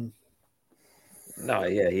 Mm-mm. No,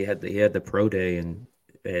 yeah, he had the pro day and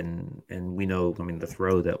we know, I mean, the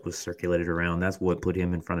throw that was circulated around, that's what put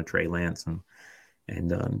him in front of Trey Lance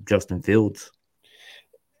and Justin Fields.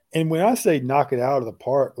 And when I say knock it out of the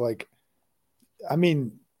park, like, I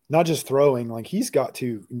mean, not just throwing, like he's got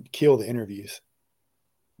to kill the interviews.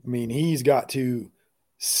 I mean, he's got to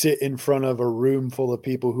sit in front of a room full of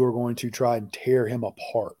people who are going to try and tear him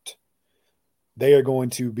apart. They are going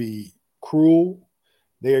to be cruel.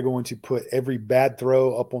 They are going to put every bad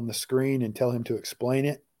throw up on the screen and tell him to explain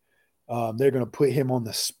it. They're going to put him on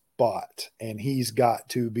the spot, and he's got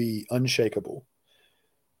to be unshakable.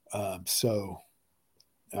 So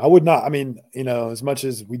I would not – I mean, as much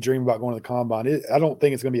as we dream about going to the Combine, I don't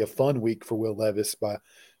think it's going to be a fun week for Will Levis by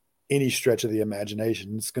any stretch of the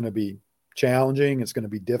imagination. It's going to be challenging. It's going to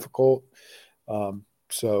be difficult.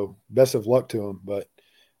 So best of luck to him, but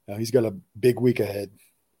he's got a big week ahead.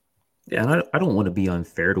 Yeah, and I don't want to be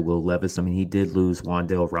unfair to Will Levis. I mean, he did lose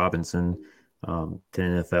Wan'Dale Robinson to the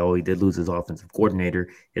NFL. He did lose his offensive coordinator.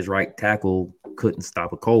 His right tackle couldn't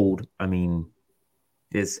stop a cold. I mean,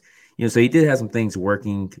 so he did have some things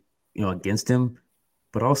working, against him.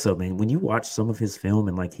 But also, man, when you watch some of his film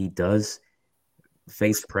and like he does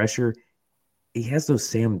face pressure, he has those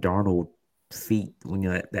Sam Darnold feet when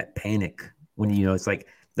that panic, when it's like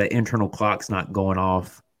that internal clock's not going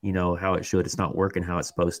off, how it should. It's not working how it's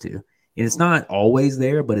supposed to. And it's not always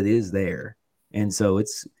there, but it is there. And so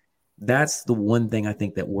that's the one thing I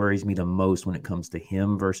think that worries me the most when it comes to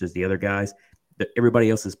him versus the other guys. Everybody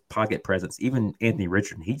else's pocket presence, even Anthony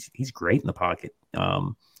Richardson, he's great in the pocket,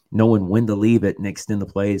 knowing when to leave it and extend the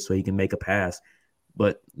plays so he can make a pass.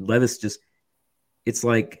 But Levis it's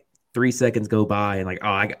like 3 seconds go by and like, oh,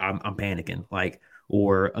 I'm panicking, like,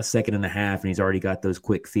 or a second and a half and he's already got those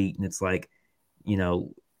quick feet, and it's like,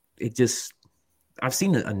 I've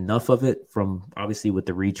seen enough of it from obviously with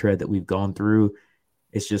the retread that we've gone through.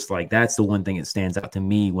 It's just like that's the one thing that stands out to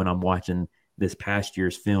me when I'm watching this past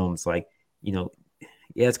year's films. Like,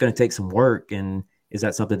 it's going to take some work. And is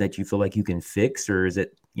that something that you feel like you can fix, or is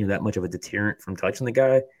it, that much of a deterrent from touching the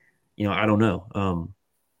guy? I don't know.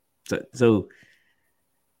 So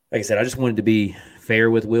like I said, I just wanted to be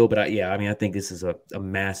fair with Will, but I think this is a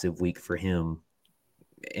massive week for him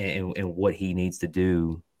and what he needs to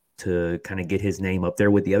do to kind of get his name up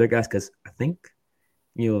there with the other guys. Cause I think,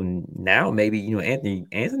 now maybe,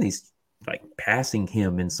 Anthony's like passing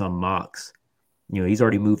him in some mocks. He's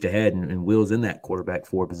already moved ahead and Will's in that quarterback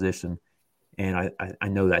 4 position. And I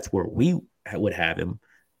know that's where we would have him,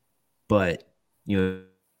 but,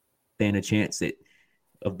 stand a chance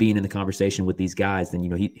of being in the conversation with these guys, then,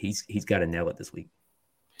 he's got to nail it this week.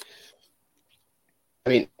 I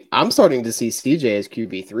mean, I'm starting to see CJ as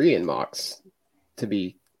QB3 in mocks to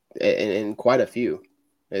be in quite a few.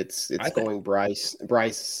 It's going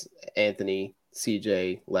Bryce, Anthony,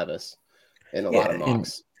 CJ, Levis in a lot of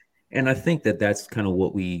mocks. And I think that's kind of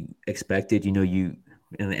what we expected.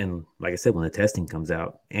 And like I said, when the testing comes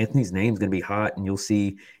out, Anthony's name's going to be hot, and you'll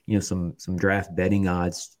see, some draft betting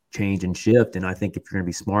odds change and shift. And I think if you're going to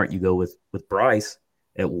be smart, you go with Bryce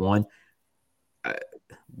at 1.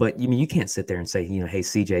 But you can't sit there and say, hey,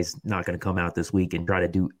 CJ's not going to come out this week and try to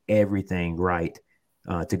do everything right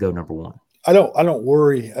to go number 1. I don't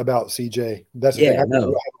worry about CJ. That's the thing. I no.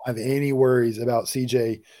 don't have any worries about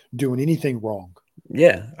CJ doing anything wrong.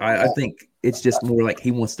 Yeah, I think it's just more like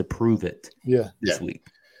he wants to prove it. This week.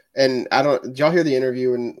 And did y'all hear the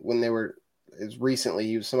interview when they were? It was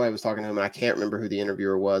recently. Somebody was talking to him, and I can't remember who the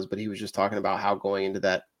interviewer was, but he was just talking about how going into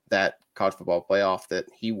that college football playoff that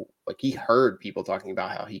he heard people talking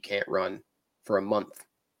about how he can't run for a month,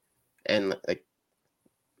 and like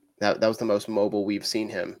that was the most mobile we've seen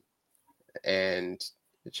him. And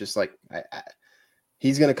it's just like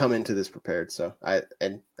he's going to come into this prepared. So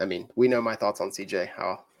we know my thoughts on CJ.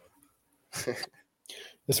 How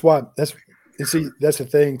that's the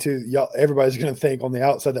thing too. Y'all, everybody's going to think on the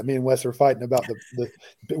outside that me and Wes are fighting about but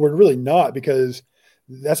we're really not, because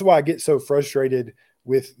that's why I get so frustrated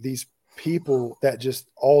with these people that just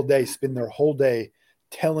all day spend their whole day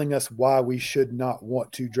telling us why we should not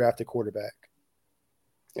want to draft a quarterback.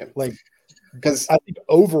 Yeah. Like, because I think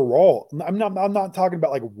overall, I'm not talking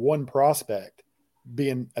about like one prospect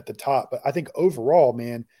being at the top, but I think overall,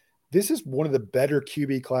 man, this is one of the better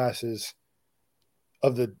QB classes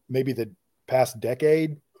of maybe the past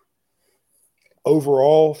decade.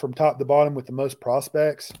 Overall, from top to bottom, with the most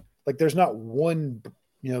prospects. Like, there's not one,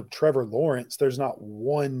 Trevor Lawrence. There's not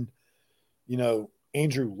one,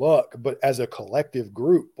 Andrew Luck. But as a collective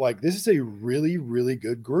group, like, this is a really, really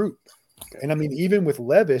good group. And I mean, even with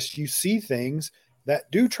Levis, you see things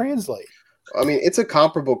that do translate. I mean, it's a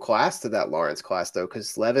comparable class to that Lawrence class, though,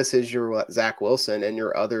 because Levis is your Zach Wilson, and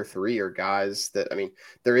your other 3 are guys that, I mean,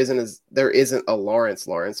 there isn't a Lawrence,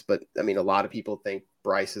 but I mean, a lot of people think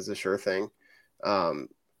Bryce is a sure thing.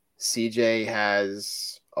 CJ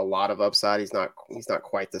has a lot of upside. He's not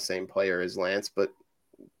quite the same player as Lance, but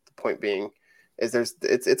the point being is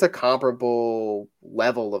it's a comparable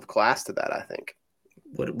level of class to that, I think.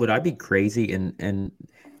 Would I be crazy? And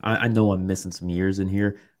I know I'm missing some years in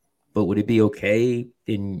here, but would it be okay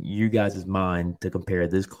in you guys' mind to compare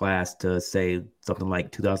this class to, say, something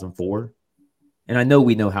like 2004? And I know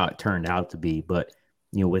we know how it turned out to be, but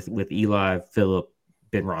with Eli, Phillip,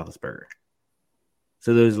 Ben Roethlisberger.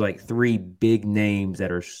 So those like 3 big names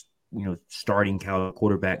that are starting caliber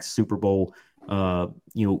quarterbacks, Super Bowl,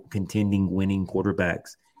 contending, winning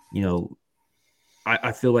quarterbacks.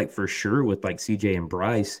 I feel like for sure with like CJ and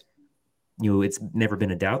Bryce, it's never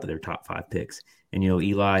been a doubt that they're top 5 picks. And,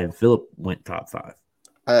 Eli and Phillip went top 5.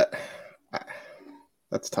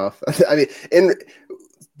 That's tough. I mean,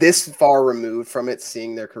 this far removed from it,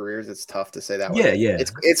 seeing their careers, it's tough to say that way. Yeah.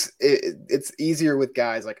 It's easier with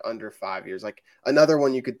guys like under 5 years. Like another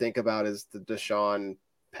one you could think about is the Deshaun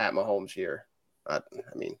Pat Mahomes year. I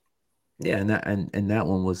mean, yeah, and that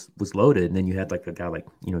one was loaded, and then you had like a guy like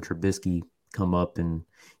Trubisky come up and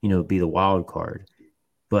be the wild card,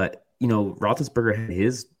 but Roethlisberger had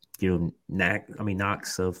his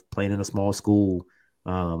knocks of playing in a small school,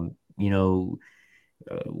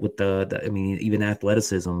 with even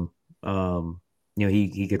athleticism,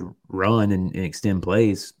 he could run and extend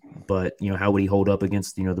plays, but how would he hold up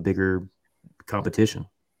against the bigger competition?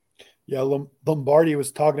 Yeah, Lombardi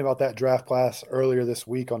was talking about that draft class earlier this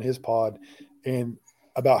week on his pod, and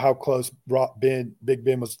about how close Big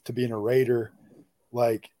Ben was to being a Raider.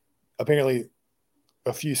 Like, apparently,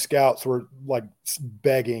 a few scouts were like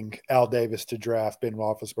begging Al Davis to draft Ben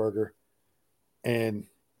Roethlisberger, and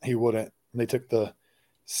he wouldn't. And they took the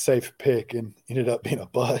safe pick and ended up being a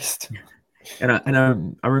bust. And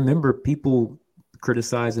I remember people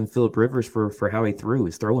criticizing Phillip Rivers for how he threw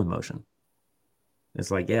his throwing motion. It's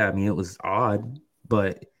like, yeah, I mean, it was odd,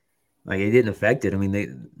 but like it didn't affect it. I mean, they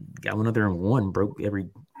got one other and won, broke every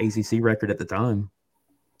ACC record at the time.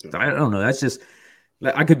 So I don't know. That's just,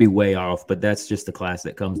 I could be way off, but that's just the class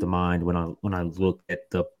that comes to mind when I look at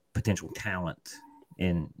the potential talent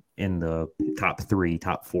in the top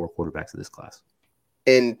 4 quarterbacks of this class.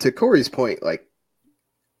 And to Corey's point, like,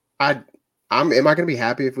 am I going to be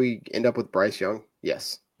happy if we end up with Bryce Young?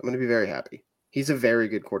 Yes, I'm going to be very happy. He's a very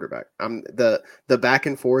good quarterback. The back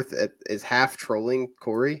and forth is half trolling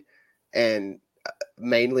Corey, and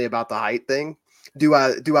mainly about the height thing. Do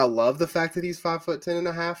I love the fact that he's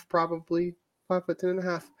 5'10.5"? Probably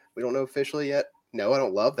 5'10.5". We don't know officially yet. No, I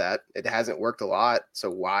don't love that. It hasn't worked a lot. So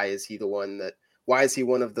why is he one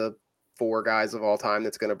of the 4 guys of all time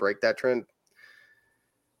that's going to break that trend?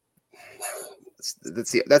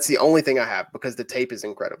 That's the only thing I have, because the tape is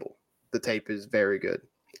incredible. The tape is very good.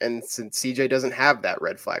 And since CJ doesn't have that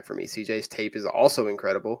red flag for me, CJ's tape is also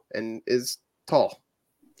incredible and is tall.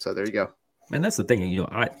 So there you go. And that's the thing.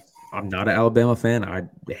 I'm not an Alabama fan. I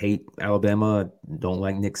hate Alabama. Don't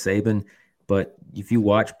like Nick Saban. But if you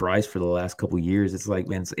watch Bryce for the last couple of years, it's like,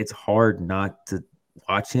 man, it's hard not to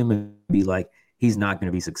watch him and be like, he's not going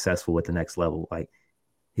to be successful at the next level. Like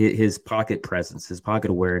his pocket presence, his pocket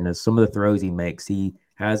awareness, some of the throws he makes, he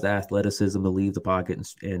has the athleticism to leave the pocket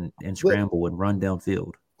and scramble and run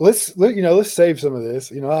downfield. Let's save some of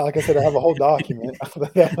this. Like I said, I have a whole document.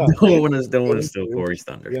 don't want to steal Corey's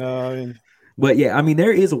thunder. I mean, but yeah, I mean,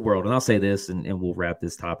 there is a world, and I'll say this, and we'll wrap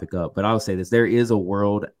this topic up. But I'll say this: there is a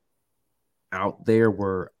world out there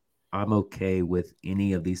where I'm okay with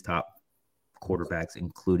any of these top quarterbacks,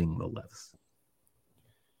 including Will Levis.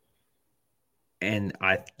 And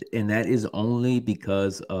that is only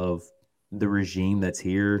because of the regime that's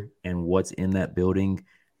here and what's in that building.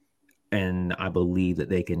 And I believe that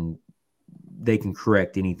they can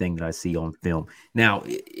correct anything that I see on film. Now,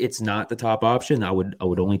 it's not the top option. I would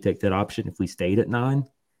only take that option if we stayed at 9,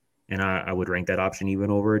 and I would rank that option even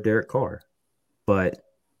over a Derek Carr. But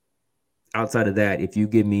outside of that, if you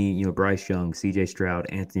give me Bryce Young, C.J. Stroud,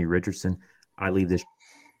 Anthony Richardson, I leave this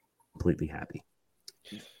completely happy,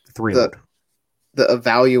 thrilled. The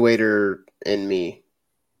evaluator in me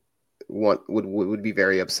would be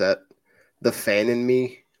very upset. The fan in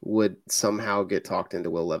me would somehow get talked into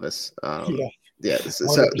Will Levis. But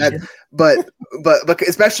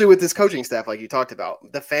especially with this coaching staff, like you talked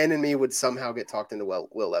about, the fan in me would somehow get talked into Will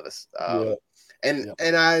Levis.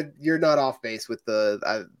 You're not off base with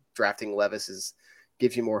the drafting Levis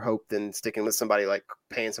gives you more hope than sticking with somebody like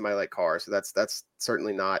paying somebody like Carr. So that's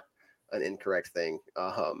certainly not an incorrect thing.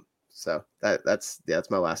 So that's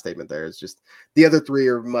my last statement there. Is just the other 3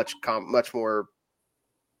 are much more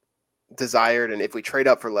desired, and if we trade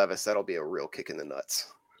up for Levis, that'll be a real kick in the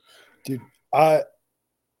nuts. Dude, I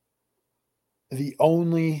think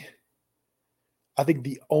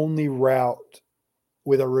the only route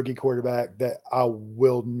with a rookie quarterback that I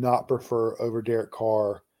will not prefer over Derek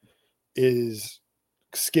Carr is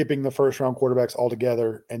skipping the first round quarterbacks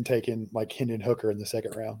altogether and taking like Hendon Hooker in the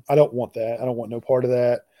second round. I don't want that. I don't want no part of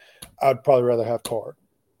that. I'd probably rather have Carr.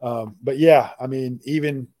 But yeah, I mean,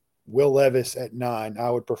 even Will Levis at 9, I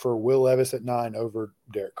would prefer Will Levis at 9 over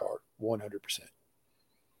Derek Carr, 100%.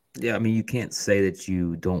 Yeah, I mean, you can't say that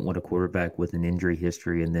you don't want a quarterback with an injury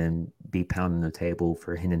history and then be pounding the table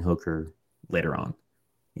for Hendon Hooker later on.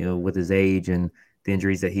 With his age and the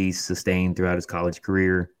injuries that he's sustained throughout his college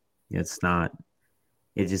career, it's not.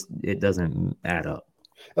 It doesn't add up.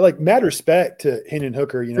 Like, mad respect to Hendon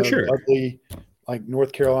Hooker, for sure. Ugly, like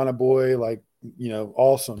North Carolina boy, like,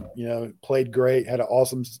 awesome, played great, had an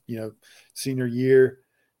awesome, senior year.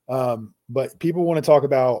 But people want to talk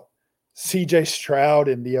about CJ Stroud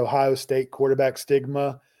and the Ohio State quarterback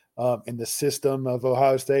stigma and the system of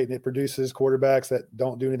Ohio State, and it produces quarterbacks that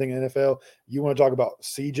don't do anything in the NFL. You want to talk about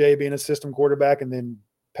CJ being a system quarterback and then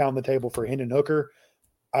pound the table for Hendon Hooker?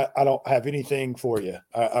 I don't have anything for you.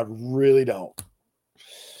 I really don't.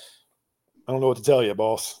 I don't know what to tell you,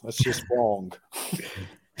 boss. That's just wrong.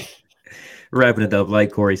 Wrapping it up,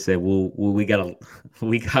 like Corey said, we got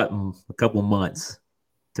a couple months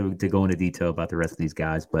to go into detail about the rest of these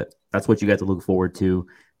guys, but that's what you got to look forward to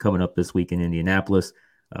coming up this week in Indianapolis.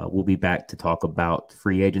 We'll be back to talk about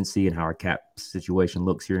free agency and how our cap situation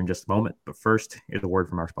looks here in just a moment. But first, here's a word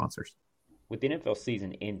from our sponsors. With the NFL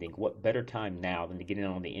season ending, what better time now than to get in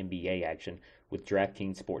on the NBA action with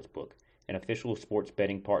DraftKings Sportsbook, an official sports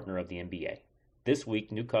betting partner of the NBA. This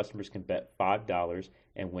week, new customers can bet $5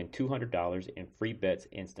 and win $200 in free bets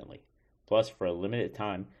instantly. Plus, for a limited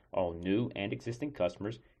time, all new and existing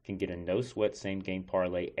customers can get a no-sweat same-game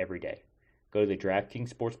parlay every day. Go to the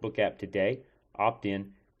DraftKings Sportsbook app today, opt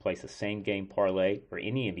in, place a same-game parlay for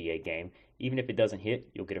any NBA game. Even if it doesn't hit,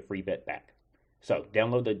 you'll get a free bet back. So,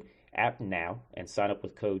 download the app now and sign up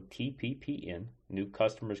with code TPPN. New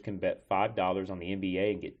customers can bet $5 on the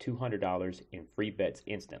NBA and get $200 in free bets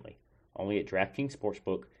instantly. Only at DraftKings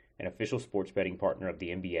Sportsbook, an official sports betting partner of the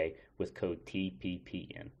NBA, with code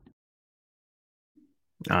TPPN.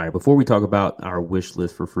 All right, before we talk about our wish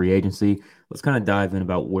list for free agency, let's kind of dive in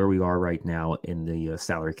about where we are right now in the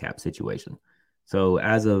salary cap situation. So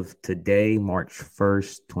as of today, March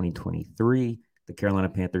 1st, 2023, the Carolina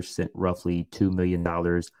Panthers sent roughly $2 million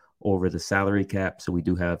over the salary cap. So we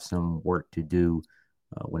do have some work to do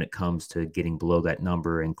when it comes to getting below that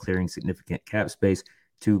number and clearing significant cap space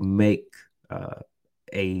to make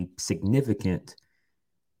a significant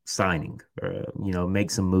signing, or,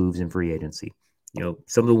 make some moves in free agency.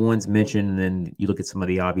 Some of the ones mentioned, and then you look at some of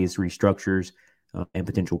the obvious restructures and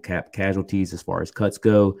potential cap casualties as far as cuts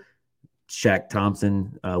go. Shaq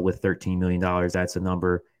Thompson with $13 million, that's a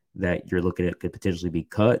number that you're looking at could potentially be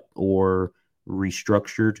cut or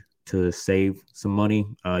restructured to save some money.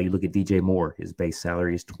 You look at DJ Moore, his base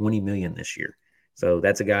salary is $20 million this year. So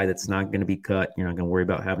that's a guy that's not going to be cut. You're not going to worry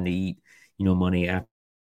about having to eat, money after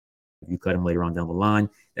you cut him later on down the line.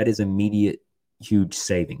 That is immediate, huge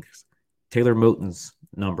savings. Taylor Moton's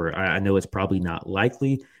number, I know it's probably not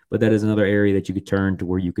likely, but that is another area that you could turn to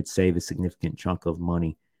where you could save a significant chunk of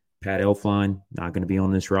money. Pat Elflein, not going to be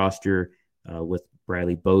on this roster, with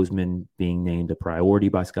Bradley Bozeman being named a priority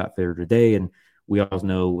by Scott Fitterer today. And we all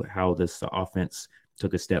know how this offense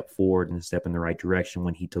took a step forward and a step in the right direction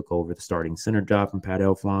when he took over the starting center job from Pat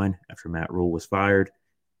Elflein after Matt Rule was fired.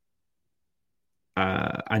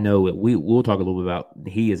 I know we'll talk a little bit about,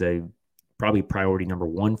 he is probably priority number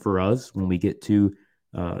one for us when we get to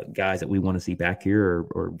guys that we want to see back here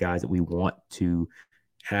or guys that we want to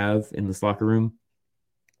have in this locker room.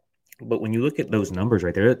 But when you look at those numbers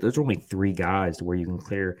right there, there's only three guys where you can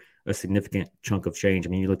clear a significant chunk of change. I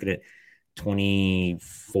mean, you look at it,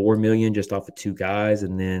 $24 million just off of two guys.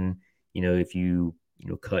 And then, if you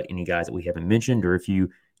cut any guys that we haven't mentioned, or if you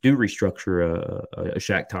do restructure a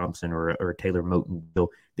Shaq Thompson or a Taylor Moton bill,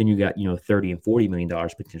 then you got, $30 and $40 million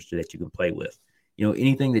potentially that you can play with.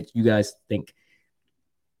 Anything that you guys think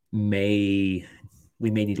we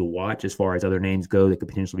may need to watch as far as other names go that could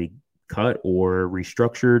potentially be cut or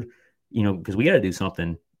restructured, because we got to do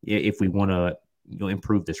something if we want to,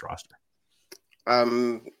 improve this roster.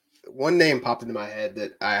 One name popped into my head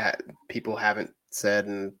that people haven't said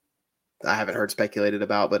and I haven't heard speculated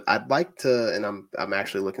about, but I'd like to, and I'm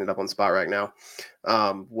actually looking it up on Spot right now.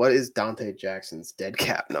 What is Dante Jackson's dead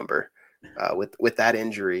cap number? With that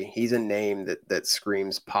injury, he's a name that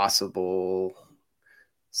screams possible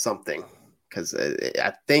something, because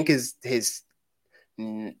I think his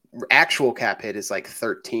actual cap hit is like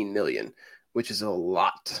 $13 million, which is a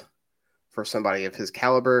lot for somebody of his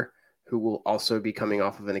caliber, who will also be coming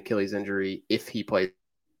off of an Achilles injury if he plays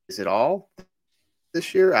at all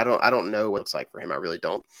this year. I don't know what it's like for him. I really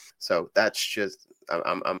don't. So that's just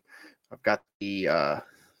I've got the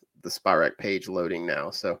Spirac page loading now.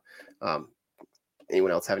 So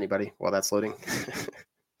anyone else have anybody while that's loading?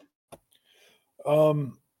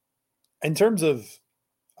 In terms of,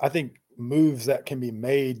 I think, moves that can be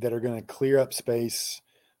made that are going to clear up space,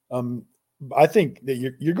 I think that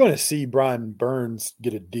you're going to see Brian Burns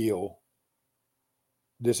get a deal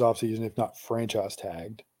this offseason, if not franchise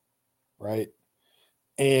tagged, right?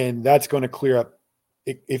 And that's going to clear up,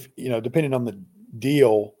 if depending on the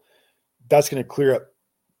deal, that's going to clear up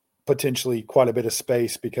potentially quite a bit of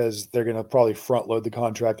space, because they're going to probably front load the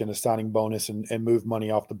contract and a signing bonus and move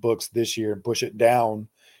money off the books this year and push it down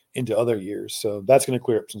into other years. So that's going to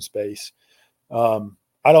clear up some space. I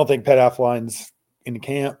don't think Pat Elflein's in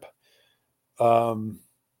camp. I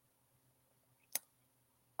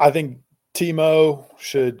think Timo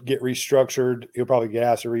should get restructured. He'll probably get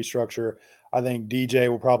asked to restructure. I think DJ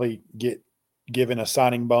will probably get given a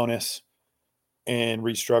signing bonus and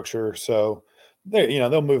restructure. So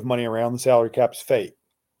they'll move money around. The salary cap's fate.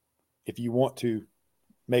 If you want to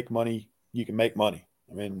make money, you can make money.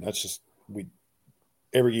 I mean, that's just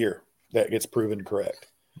every year that gets proven correct.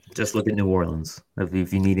 Just look at New Orleans.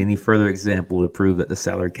 If you need any further example to prove that the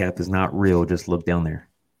salary cap is not real, just look down there.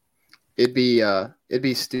 It'd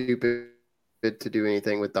be stupid to do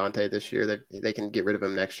anything with Dante this year. They can get rid of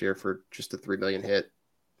him next year for just a $3 million hit.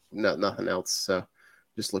 No, nothing else. So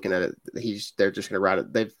just looking at it, they're just going to ride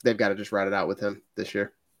it. They've got to just ride it out with him this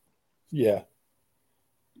year. Yeah.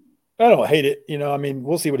 I don't hate it. I mean,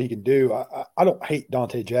 we'll see what he can do. I don't hate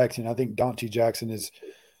Dante Jackson. I think Dante Jackson is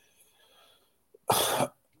a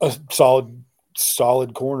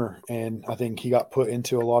solid corner, and I think he got put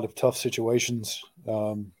into a lot of tough situations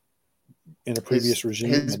in a previous regime.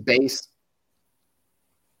 His base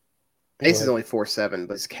is only 4.7,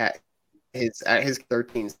 but his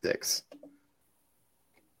 13.6.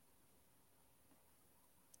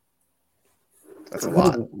 That's a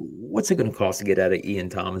lot. What's it going to cost to get out of Ian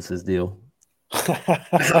Thomas's deal?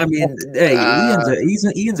 I mean, hey,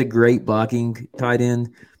 Ian's a great blocking tight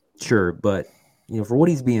end, sure, but for what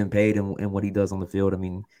he's being paid and what he does on the field, I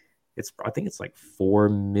mean, I think it's like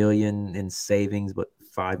 $4 million in savings, but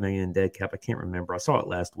 $5 million in dead cap. I can't remember. I saw it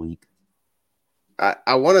last week.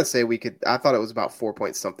 I want to say we could. I thought it was about 4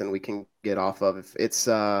 point something we can get off of. If it's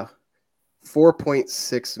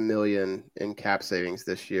 4.6 million in cap savings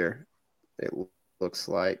this year, it looks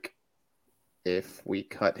like if we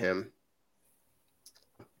cut him.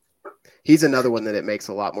 He's another one that it makes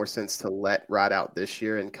a lot more sense to let ride out this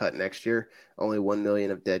year and cut next year. Only 1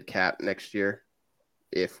 million of dead cap next year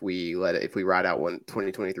if we ride out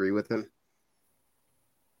 2023 with him.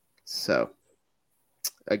 So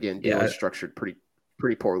again, deal is structured pretty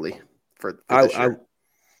poorly for this year.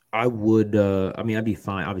 I would I'd be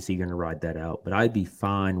fine. Obviously you're gonna ride that out, but I'd be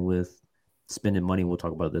fine with spending money. We'll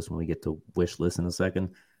talk about this when we get to wish list in a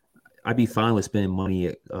second. I'd be fine with spending money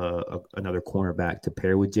at another cornerback to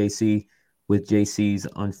pair with JC. With JC's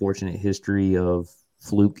unfortunate history of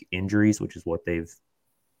fluke injuries, which is what they've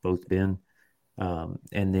both been. And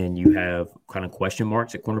then you have kind of question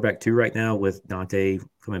marks at cornerback 2 right now with Dante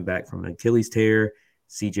coming back from an Achilles tear.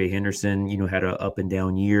 CJ Henderson, had an up and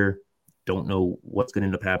down year. Don't know what's going to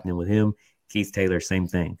end up happening with him. Keith Taylor, same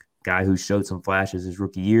thing. Guy who showed some flashes his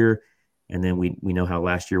rookie year. And then we know how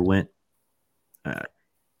last year went.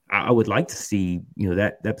 I would like to see,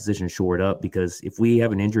 that position shored up, because if we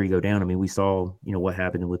have an injury go down, I mean, we saw, what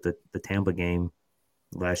happened with the Tampa game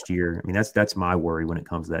last year. I mean, that's my worry when it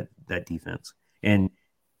comes to that defense. And,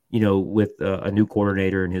 with a new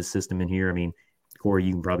coordinator and his system in here, I mean, Corey,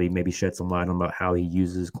 you can probably maybe shed some light on about how he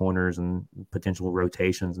uses corners and potential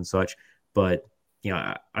rotations and such. But,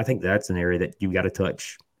 I think that's an area that you got to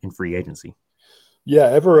touch in free agency. Yeah,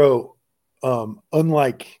 Evero,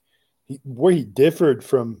 unlike where he differed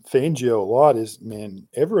from Fangio a lot is,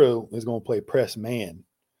 Evero is going to play press man.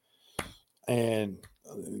 And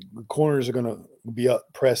the corners are going to be up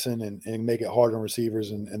pressing and make it hard on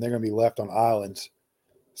receivers, and they're going to be left on islands.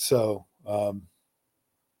 So,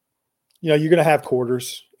 you're going to have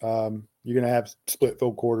quarters. You're going to have split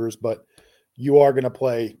field quarters, but you are going to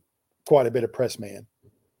play quite a bit of press man.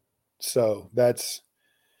 So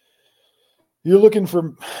you're looking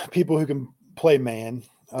for people who can play man.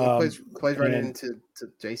 Plays right into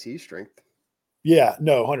JC's strength. Yeah,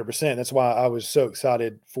 no, 100%. That's why I was so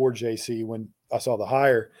excited for JC when I saw the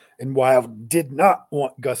hire, and why I did not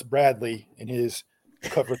want Gus Bradley in his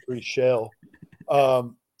cover 3 shell.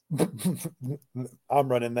 I'm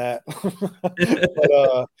running that.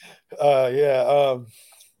 But,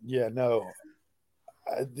 no.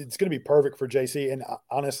 It's going to be perfect for JC. And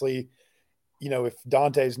honestly, if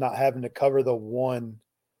Dante's not having to cover the one,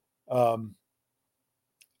 I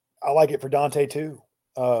like it for Dante too.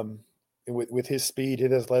 With his speed,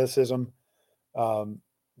 his athleticism,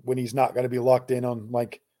 when he's not going to be locked in on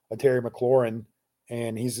like a Terry McLaurin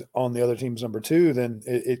and he's on the other team's number 2, then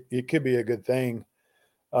it could be a good thing.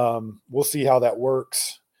 We'll see how that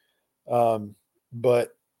works. But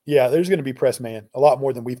yeah, there's going to be press man a lot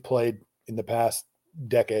more than we've played in the past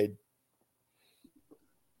decade.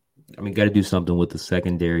 I mean, got to do something with the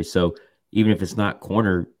secondary. So even if it's not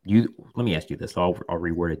corner, let me ask you this. I'll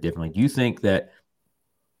reword it differently. Do you think that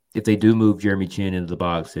if they do move Jeremy Chinn into the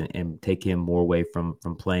box and take him more away from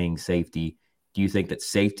playing safety, do you think that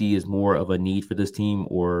safety is more of a need for this team,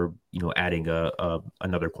 or adding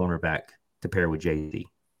another cornerback to pair with JD?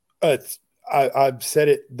 I've said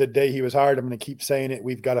it the day he was hired. I'm going to keep saying it.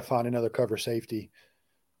 We've got to find another cover safety.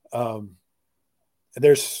 It's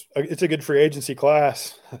a good free agency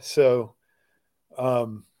class, so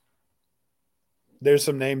there's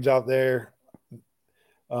some names out there.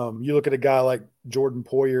 You look at a guy like Jordan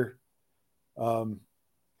Poyer.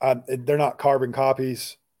 They're not carbon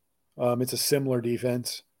copies. It's a similar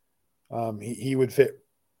defense. He would fit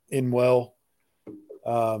in well.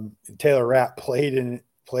 Taylor Rapp played in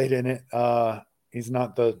it. He's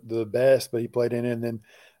not the best, but he played in it. And then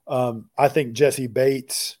I think Jesse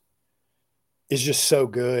Bates is just so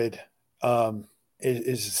good.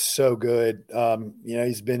 Is so good.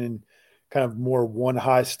 He's been in kind of more one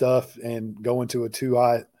high stuff and going to a two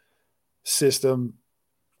high system.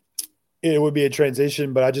 It would be a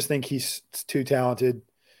transition, but I just think he's too talented.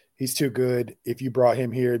 He's too good. If you brought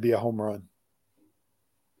him here, it'd be a home run.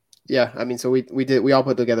 Yeah, I mean, so we all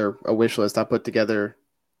put together a wish list. I put together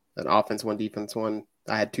an offense one, defense one.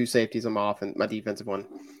 I had two safeties on my defensive one,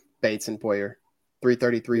 Bates and Poyer.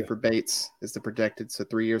 333 for Bates is the projected. So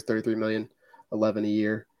 3 years, 33 million, 11 a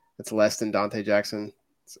year. That's less than Dante Jackson.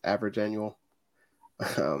 It's average annual.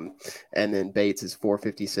 And then Bates is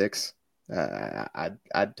 456.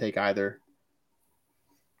 I'd take either.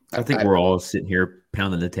 I think we're all sitting here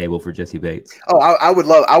pounding the table for Jesse Bates. Oh,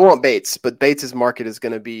 I want Bates, but Bates' market is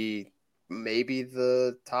going to be maybe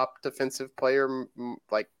the top defensive player,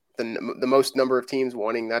 like the most number of teams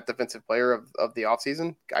wanting that defensive player of the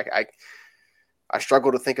offseason. I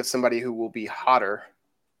struggle to think of somebody who will be hotter.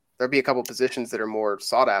 There'll be a couple positions that are more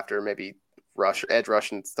sought after, maybe edge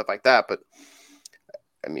rush and stuff like that. But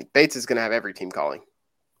I mean, Bates is going to have every team calling.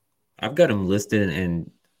 I've got him listed,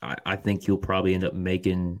 and I think he'll probably end up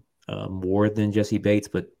making more than Jesse Bates,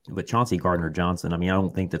 but Chauncey Gardner-Johnson, I mean, I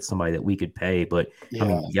don't think that's somebody that we could pay, but I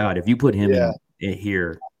mean, God, if you put him in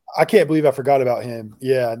here. I can't believe I forgot about him.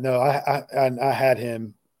 Yeah, no, I had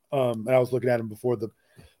him, and I was looking at him before the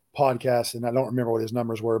podcast, and I don't remember what his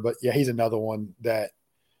numbers were, but yeah, he's another one that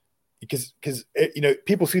because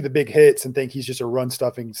people see the big hits and think he's just a run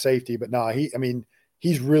stuffing safety, but no,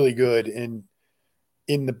 he's really good in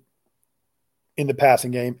the passing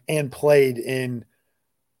game and played in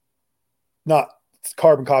not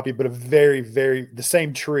carbon copy, but a very, very the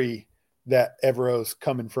same tree that Evero's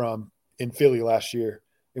coming from in Philly last year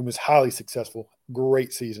and was highly successful.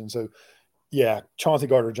 Great season. So yeah, Chauncey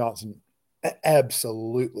Gardner-Johnson,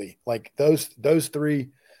 absolutely. Like those three,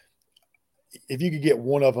 if you could get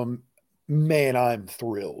one of them, man, I'm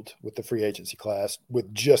thrilled with the free agency class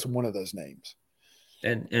with just one of those names.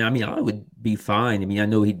 And I mean, I would be fine. I mean, I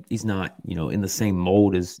know he's not, in the same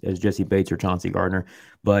mold as Jesse Bates or Chauncey Gardner,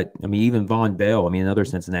 but I mean, even Von Bell, I mean, another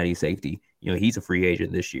Cincinnati safety, he's a free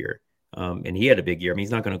agent this year. And he had a big year. I mean,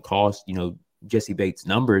 he's not going to cost, Jesse Bates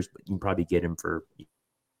numbers, but you can probably get him for $1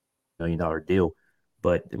 million deal.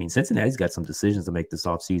 But I mean, Cincinnati's got some decisions to make this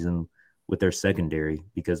offseason with their secondary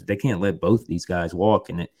because they can't let both these guys walk.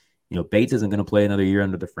 And Bates isn't going to play another year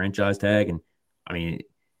under the franchise tag. And I mean,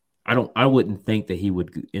 I wouldn't think that he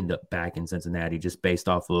would end up back in Cincinnati just based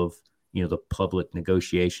off of, the public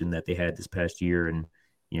negotiation that they had this past year. And,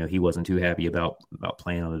 he wasn't too happy about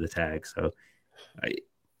playing under the tag. So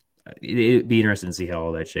it'd be interesting to see how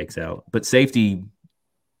all that shakes out. But safety,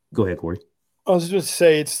 go ahead, Corey. I was just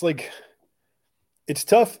say it's like it's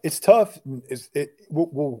tough. It's tough.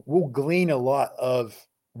 We'll glean a lot of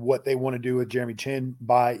what they want to do with Jeremy Chinn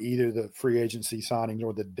by either the free agency signings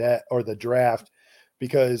or the debt or the draft,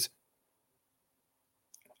 because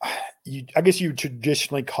I guess you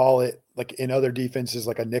traditionally call it like in other defenses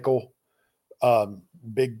like a nickel,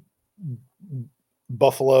 big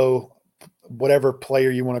Buffalo, whatever player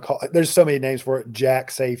you want to call it. There's so many names for it. Jack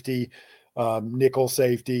safety, nickel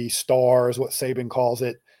safety, star is what Saban calls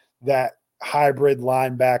it. That hybrid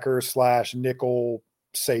linebacker / nickel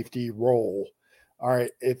safety role. All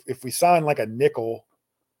right. If we sign like a nickel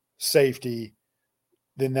safety,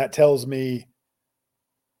 then that tells me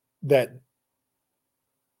that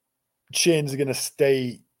Chinn's going to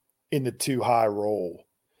stay in the too high role.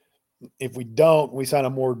 If we don't, we sign a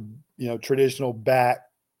more, traditional back,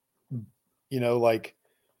 like,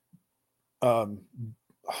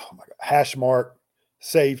 hash mark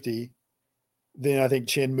safety, then I think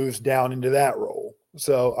Chinn moves down into that role.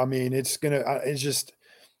 So, I mean, it's just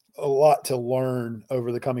a lot to learn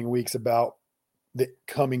over the coming weeks about the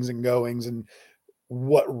comings and goings and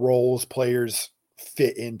what roles players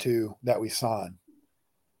fit into that we sign.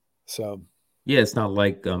 So, yeah, it's not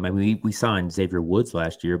like we signed Xavier Woods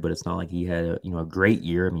last year, but it's not like he had a great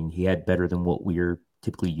year. I mean, he had better than what we're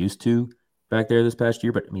typically used to back there this past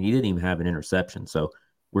year, but I mean, he didn't even have an interception. So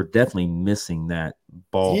we're definitely missing that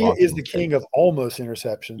ball. He is the king of almost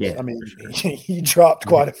interceptions. Yeah, I mean, sure. he dropped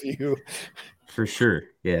quite a few. For sure.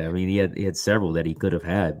 Yeah. I mean, he had several that he could have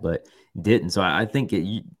had, but didn't. So I think, I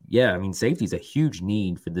mean, safety is a huge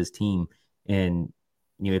need for this team. And,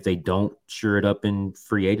 if they don't shore it up in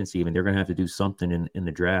free agency, I mean, they're going to have to do something in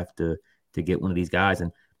the draft to get one of these guys.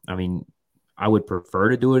 And, I mean, I would prefer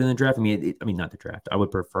to do it in the draft. I mean, not the draft. I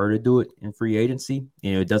would prefer to do it in free agency.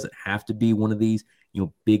 It doesn't have to be one of these,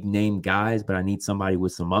 big name guys, but I need somebody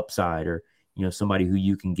with some upside or, somebody who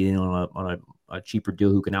you can get in on a cheaper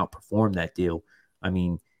deal who can outperform that deal. I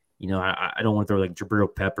mean, I don't want to throw like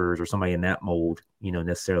Jabril Peppers or somebody in that mold,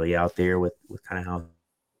 necessarily out there with kind of how,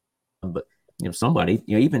 but somebody,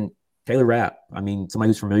 even Taylor Rapp. I mean, somebody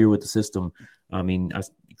who's familiar with the system. I mean,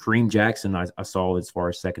 Kareem Jackson, I saw as far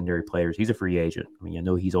as secondary players, he's a free agent. I mean, I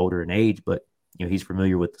know he's older in age, but he's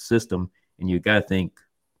familiar with the system, and you got to think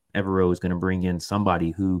Evero is going to bring in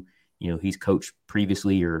somebody who he's coached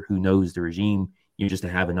previously or who knows the regime, just to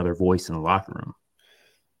have another voice in the locker room.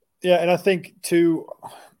 Yeah, and I think too,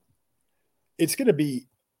 it's going to be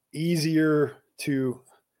easier to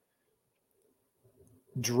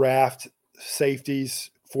draft safeties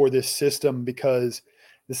for this system because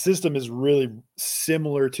the system is really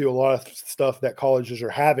similar to a lot of stuff that colleges are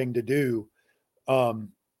having to do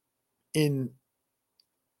in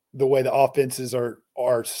the way the offenses are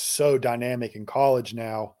so dynamic in college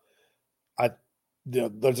now.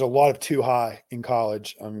 There's a lot of too high in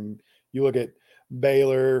college. I mean, you look at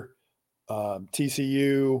Baylor,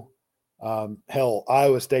 TCU, hell,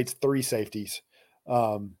 Iowa State's 3 safeties.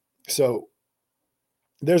 So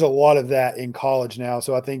there's a lot of that in college now.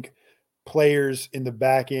 So I think players in the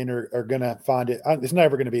back end are going to find it. It's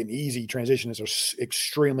never going to be an easy transition. It's an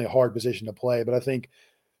extremely hard position to play, but I think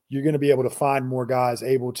you're going to be able to find more guys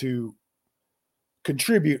able to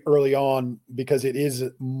contribute early on because it is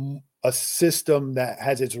a system that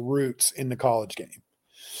has its roots in the college game.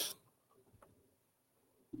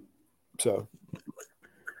 So,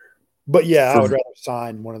 but yeah, I would rather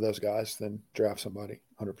sign one of those guys than draft somebody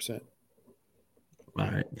 100%. All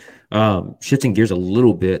right. Shifting gears a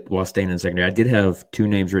little bit while staying in the secondary, I did have 2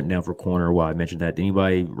 names written down for corner while I mentioned that. Did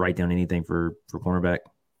anybody write down anything for cornerback?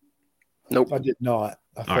 Nope. I did not.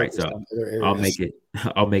 All right, so I'll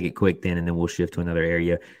make it quick then, and then we'll shift to another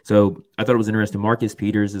area. So I thought it was interesting. Marcus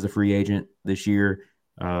Peters is a free agent this year.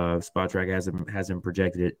 Spotrac has him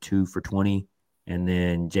projected at 2 for $20, and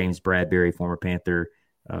then James Bradbury, former Panther,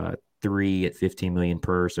 3 at $15 million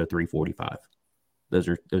per, so $345. Those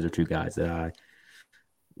are 2 guys that I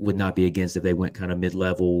would not be against if they went kind of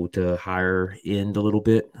mid-level to higher end a little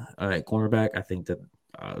bit at cornerback. I think that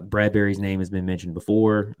Bradbury's name has been mentioned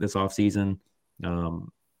before this offseason. And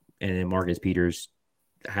then Marcus Peters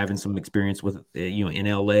having some experience with, in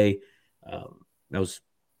LA. I'm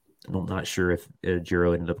not sure if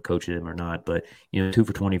Giro ended up coaching him or not, but, 2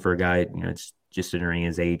 for $20 for a guy, it's just entering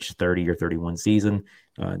his age 30 or 31 season.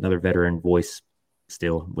 Another veteran voice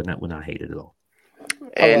still would not hate it at all.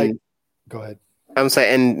 And go ahead. I'm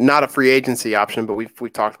saying, and not a free agency option, but we've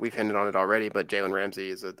hinted on it already. But Jalen Ramsey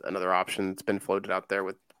is another option that's been floated out there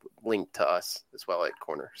with linked to us as well at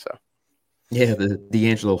corner. So, yeah, the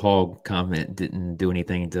D'Angelo Hall comment didn't do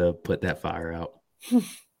anything to put that fire out.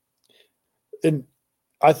 And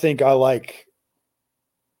I think I like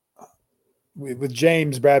with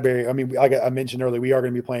James Bradbury. I mean, like I mentioned earlier, we are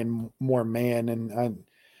going to be playing more man, and I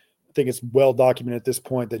think it's well documented at this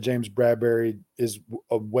point that James Bradbury is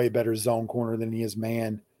a way better zone corner than he is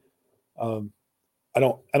man. I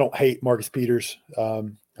don't hate Marcus Peters. I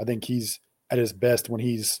think he's at his best when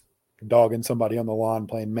he's dogging somebody on the line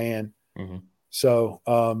playing man. Mm-hmm. So,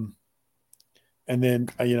 and then,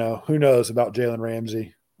 who knows about Jalen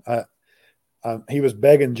Ramsey? He was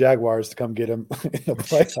begging Jaguars to come get him in the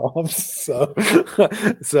playoffs.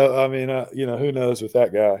 So I mean, who knows with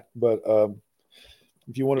that guy, but,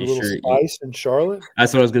 if you want a little spice in Charlotte.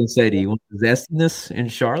 That's what I was going to say. Do you want zestiness in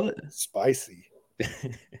Charlotte? Spicy.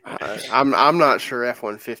 I'm not sure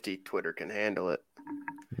F-150 Twitter can handle it.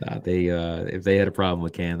 Nah, they if they had a problem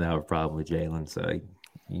with Cam, they have a problem with Jalen. So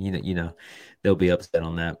they'll be upset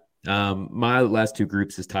on that. My last 2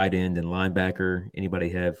 groups is tight end and linebacker. Anybody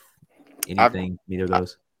have anything? Either of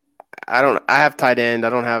those? I have tight end. I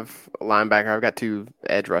don't have linebacker. I've got 2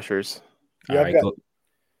 edge rushers. Yeah,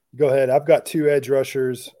 go ahead. I've got 2 edge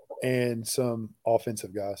rushers and some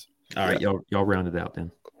offensive guys. All right, y'all round it out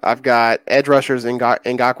then. I've got edge rushers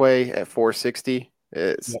Ngakoue at 460.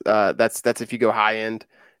 That's if you go high end,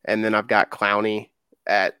 and then I've got Clowney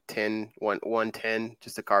at 110,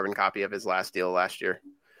 just a carbon copy of his last deal last year.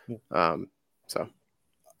 And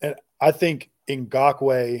I think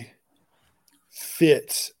Ngakoue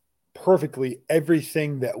fits perfectly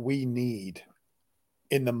everything that we need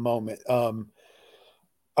in the moment. I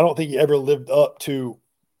don't think he ever lived up to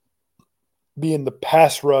being the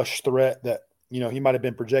pass rush threat that, he might have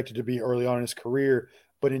been projected to be early on in his career.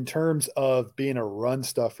 But in terms of being a run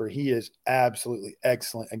stuffer, he is absolutely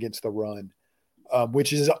excellent against the run,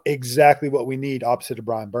 which is exactly what we need opposite of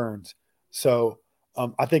Brian Burns. So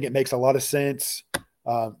I think it makes a lot of sense.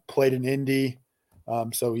 Played in Indy,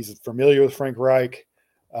 so he's familiar with Frank Reich.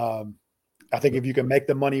 I think if you can make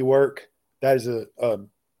the money work, that is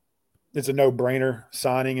it's a no-brainer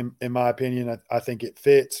signing, in my opinion. I think it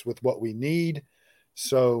fits with what we need.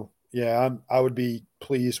 So, yeah, I would be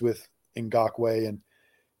pleased with Ngakoue. And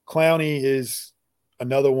Clowney is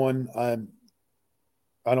another one.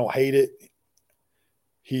 I don't hate it.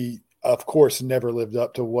 He, of course, never lived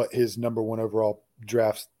up to what his number one overall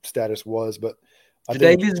draft status was, but I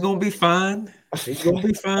think David's gonna be fine. He's gonna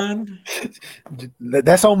be fine.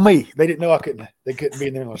 that's on me. They didn't know they couldn't be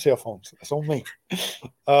in there on their cell phones. That's on me.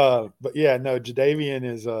 But yeah, no, Jadeveon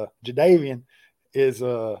is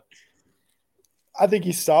I think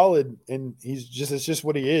he's solid, and it's just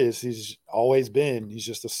what he is. He's always been. He's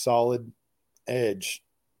just a solid edge.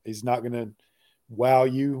 He's not going to wow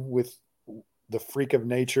you with the freak of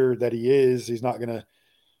nature that he is. He's not going to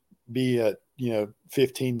be a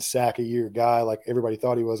 15 sack a year guy like everybody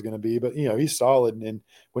thought he was going to be. But he's solid, and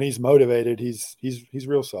when he's motivated, he's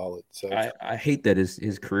real solid. So I hate that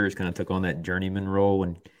his careers kind of took on that journeyman role,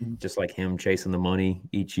 and just like him chasing the money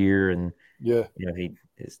each year, and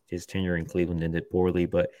his tenure in Cleveland ended poorly.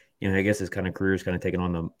 But I guess his kind of career is kind of taking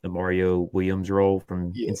on the Mario Williams role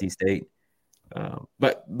from NC State.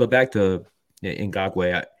 But back to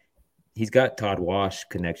Ngakoue, he's got Todd Wash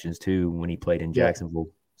connections too when he played in Jacksonville.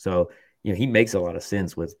 So he makes a lot of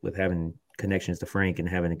sense with having connections to Frank and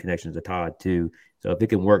having connections to Todd too. So if it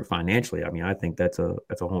can work financially, I mean, I think that's a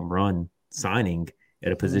home run signing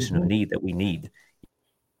at a position of need that we need.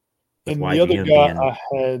 And the other guy I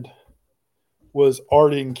had was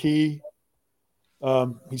Arden Key.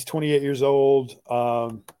 He's 28 years old.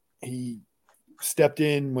 He stepped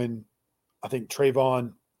in when I think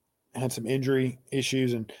Trayvon had some injury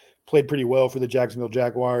issues and played pretty well for the Jacksonville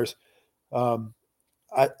Jaguars.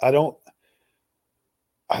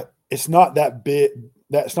 It's not that big.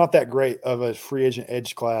 That's not that great of a free agent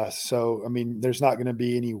edge class. So, I mean, there's not going to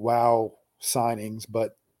be any wow signings,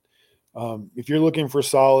 but if you're looking for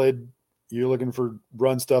solid, you're looking for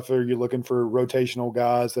run stuffer, you're looking for rotational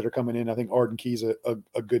guys that are coming in, I think Arden Key's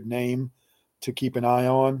a good name to keep an eye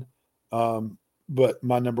on. But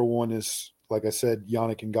my number one is, like I said,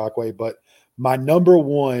 Yannick Ngakoue. But my number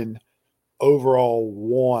one overall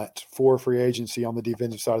want for free agency on the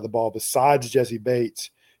defensive side of the ball, besides Jesse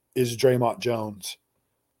Bates, is Draymond Jones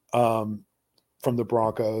from the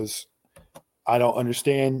Broncos. I don't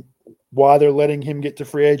understand why they're letting him get to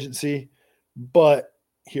free agency, but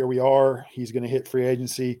here we are. He's going to hit free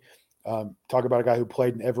agency. Talk about a guy who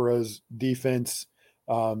played in Evero's defense.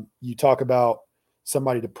 You talk about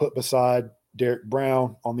somebody to put beside Derek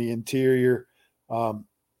Brown on the interior.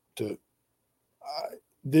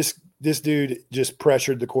 This dude just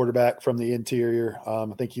pressured the quarterback from the interior. I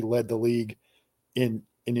think he led the league in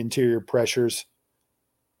interior pressures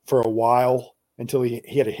for a while until he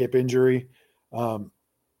had a hip injury.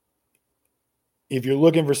 If you're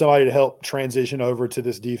looking for somebody to help transition over to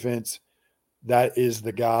this defense, that is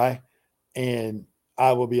the guy. And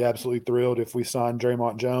I will be absolutely thrilled if we sign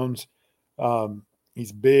Draymond Jones.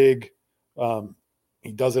 He's big.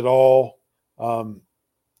 He does it all.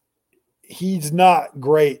 He's not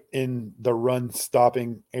great in the run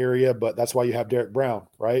stopping area, but that's why you have Derek Brown,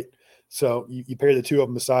 right? So you pair the two of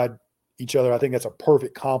them beside each other. I think that's a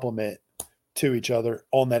perfect complement to each other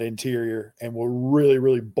on that interior and will really,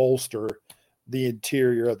 really bolster the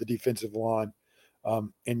interior of the defensive line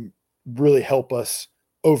and really help us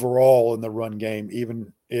overall in the run game,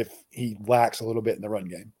 even if he lacks a little bit in the run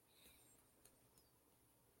game.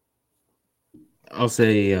 I'll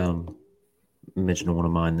say mention one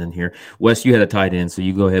of mine then here. Wes, you had a tight end, so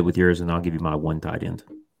you go ahead with yours, and I'll give you my one tight end.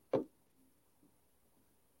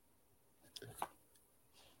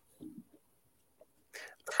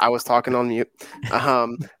 I was talking on mute.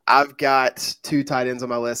 I've got two tight ends on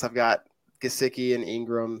my list. I've got Gesicki and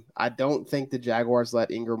Ingram. I don't think the Jaguars let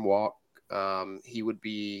Ingram walk. He would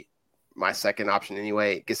be my second option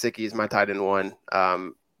anyway. Gesicki is my tight end one.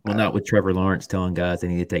 Well, not with Trevor Lawrence telling guys they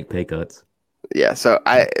need to take pay cuts. Yeah, so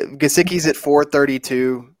Gesicki's at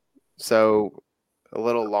 432, so a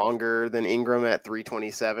little longer than Ingram at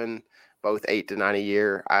 327, both 8 to 9 a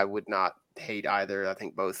year. I would not hate either. I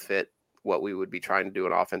think both fit what we would be trying to do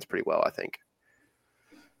in offense pretty well, I think.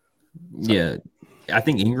 Yeah, I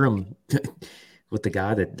think Ingram with the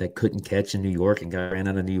guy that couldn't catch in New York and got ran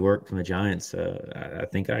out of New York from the Giants. I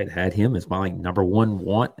think I had him as my number one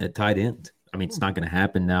want at tight end. I mean, it's not going to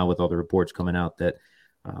happen now with all the reports coming out that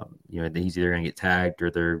he's either going to get tagged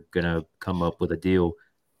or they're going to come up with a deal.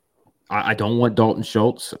 I don't want Dalton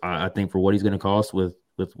Schultz. I think for what he's going to cost with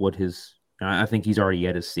what I think he's already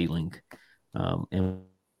at his ceiling. And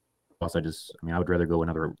also I would rather go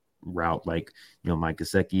another route like, Mike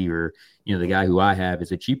Gesicki or, the guy who I have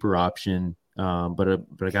is a cheaper option. But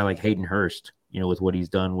a guy like Hayden Hurst, with what he's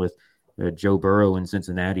done with Joe Burrow in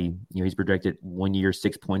Cincinnati, he's projected 1 year,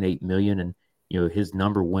 $6.8 million. And, his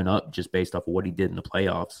number went up just based off of what he did in the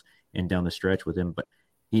playoffs and down the stretch with him. But,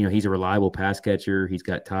 he's a reliable pass catcher. He's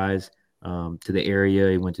got ties to the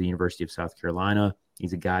area. He went to the University of South Carolina.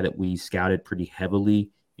 He's a guy that we scouted pretty heavily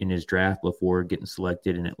in his draft before getting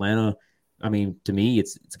selected in Atlanta. I mean, to me,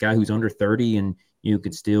 it's a guy who's under 30 and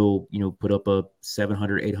could still, put up a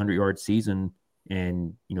 700, 800-yard season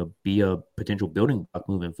and, be a potential building block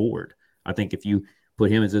moving forward. I think if you put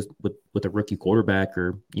him as with a rookie quarterback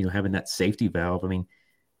or, having that safety valve, I mean,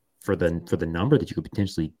 for the number that you could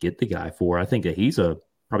potentially get the guy for, I think that he's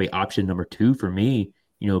probably option number 2 for me,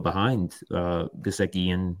 behind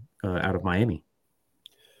Gesicki and out of Miami.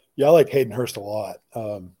 Yeah, I like Hayden Hurst a lot.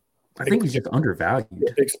 I think he's just undervalued.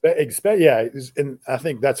 And I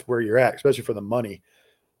think that's where you're at, especially for the money.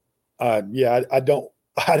 I don't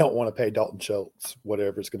want to pay Dalton Schultz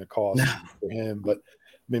whatever it's going to cost for him. But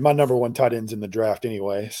I mean, my number one tight end's in the draft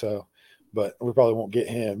anyway, but we probably won't get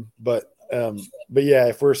him. But yeah,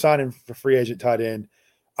 if we're signing for free agent tight end,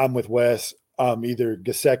 I'm with Wes. Either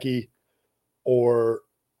Gesicki or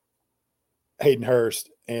Hayden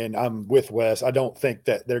Hurst, and I'm with Wes. I don't think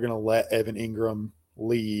that they're going to let Evan Ingram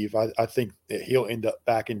leave. I think that he'll end up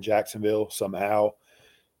back in Jacksonville somehow,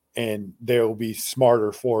 and they'll be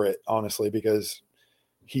smarter for it, honestly, because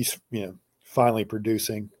he's finally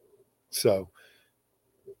producing. So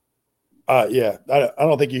I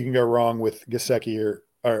don't think you can go wrong with Gesicki or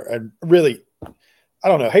and really, I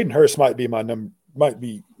don't know. Hayden Hurst might be my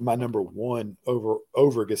number one over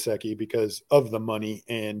Gesicki because of the money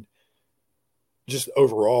and just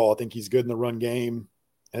overall. I think he's good in the run game.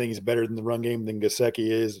 I think he's better in the run game than Gesicki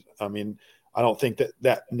is. I mean, I don't think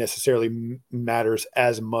that necessarily matters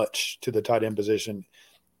as much to the tight end position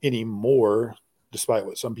anymore, despite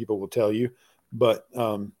what some people will tell you. But,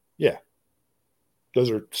 those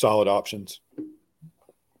are solid options.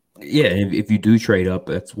 Yeah, if you do trade up,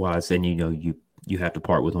 that's why I said, you have to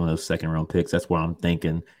part with one of those second-round picks. That's why I'm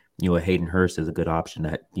thinking, Hayden Hurst is a good option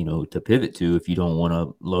that, to pivot to if you don't want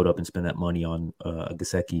to load up and spend that money on a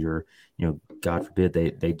Gesicki or, God forbid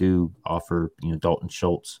they do offer, Dalton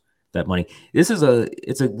Schultz that money.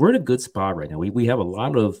 We're in a good spot right now. We have a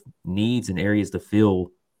lot of needs and areas to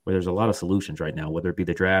fill where there's a lot of solutions right now, whether it be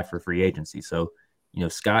the draft or free agency. So,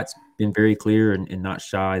 Scott's been very clear and not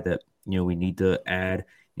shy that, we need to add,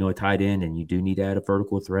 a tight end and you do need to add a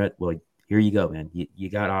vertical threat. Well, here you go, man. You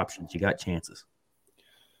got options. You got chances.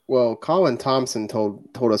 Well, Colin Thompson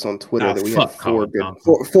told us on Twitter that we have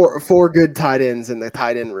four good tight ends in the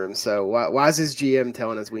tight end room. So why is his GM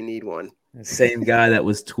telling us we need one? Same guy that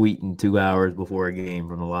was tweeting 2 hours before a game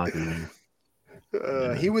from the locker room.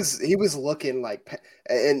 He was looking like,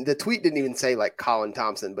 and the tweet didn't even say like Colin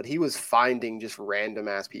Thompson, but he was finding just random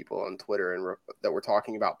ass people on Twitter and that were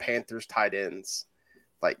talking about Panthers tight ends,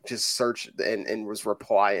 like just search and was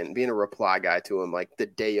replying, being a reply guy to him like the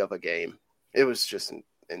day of a game. It was just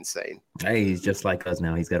insane. Hey, he's just like us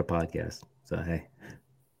now. He's got a podcast, so hey.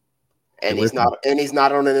 And he's not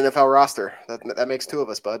on an NFL roster. That makes 2 of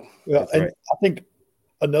us, bud. Yeah, and right. I think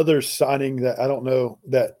another signing that I don't know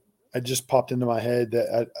that it just popped into my head that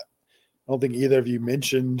I don't think either of you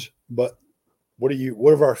mentioned, but what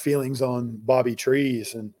are our feelings on Bobby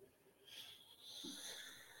Trees? And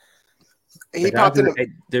he popped in.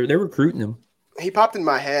 They're recruiting him. He popped in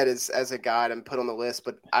my head as a guy and put on the list,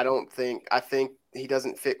 but I think he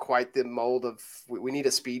doesn't fit quite the mold of. We need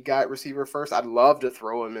a speed guy at receiver first. I'd love to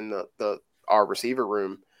throw him in our receiver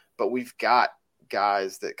room, but we've got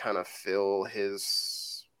guys that kind of fill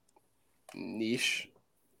his niche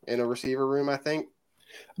in a receiver room, I think.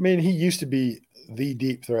 I mean, he used to be the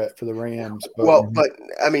deep threat for the Rams. But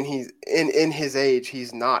I mean, he's in his age,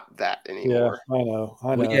 he's not that anymore. Yeah, I know.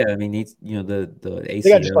 Well, yeah, I mean, he's the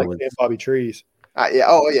ACL. I just like Bobby Trees. Yeah.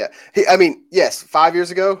 Oh, yeah. Yes. 5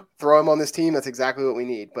 years ago, throw him on this team. That's exactly what we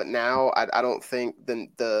need. But now, I don't think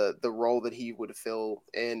the role that he would fill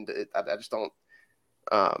in. I just don't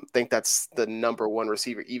think that's the number one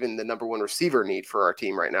receiver. Even the number one receiver need for our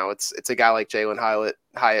team right now. It's a guy like Jalen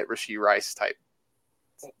Hyatt, Rashee Rice type.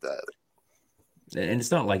 And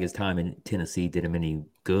it's not like his time in Tennessee did him any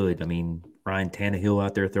good. I mean, Ryan Tannehill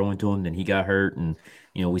out there throwing to him, then he got hurt, and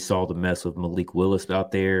we saw the mess with Malik Willis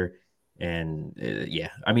out there. And yeah,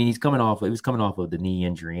 I mean, he was coming off of the knee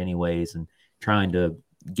injury anyways, and trying to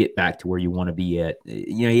get back to where you want to be at.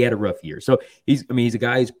 He had a rough year. So he's a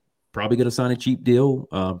guy who's probably going to sign a cheap deal,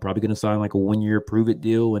 probably going to sign like a 1-year prove it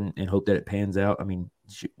deal and hope that it pans out. I mean,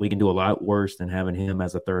 we can do a lot worse than having him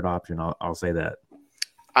as a third option. I'll say that.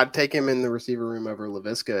 I'd take him in the receiver room over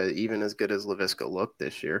Laviska, even as good as Laviska looked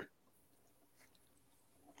this year.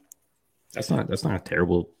 That's not a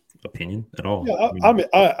terrible opinion at all. Yeah,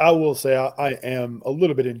 I will say I am a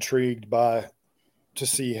little bit intrigued to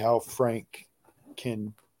see how Frank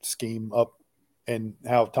can scheme up and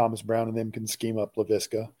how Thomas Brown and them can scheme up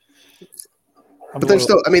Laviska. But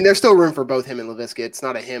there's still room for both him and Laviska. It's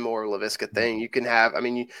not a him or Laviska thing. You can have,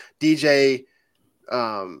 DJ,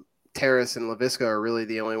 Terrace and Laviska are really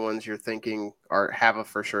the only ones you're thinking have a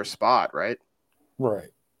for sure spot, right? Right.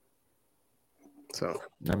 So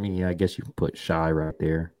I guess you can put Shy right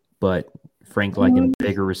there, but Frank liking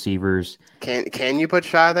bigger receivers. Can you put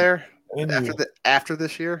Shy there after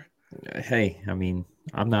this year? Hey,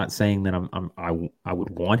 I'm not saying that I would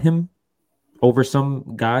want him over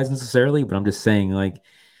some guys necessarily, but I'm just saying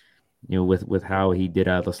with how he did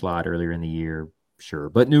out of the slot earlier in the year, sure.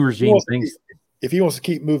 But new regime things. If he wants to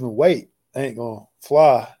keep moving weight, ain't gonna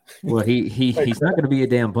fly. Well, he's not going to be a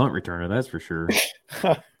damn punt returner, that's for sure.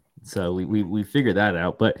 So we figured that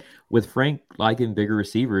out. But with Frank liking bigger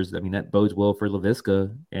receivers, that bodes well for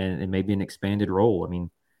Laviska and maybe an expanded role.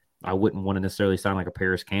 I wouldn't want to necessarily sign like a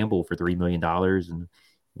Paris Campbell for $3 million and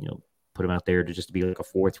put him out there to be like a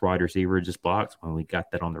fourth wide receiver, just blocks when we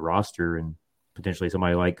got that on the roster, and potentially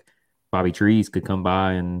somebody like Bobby Trees could come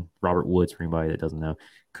by, and Robert Woods, for anybody that doesn't know,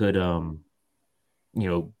 could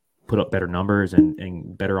put up better numbers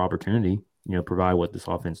and better opportunity, provide what this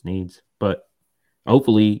offense needs. But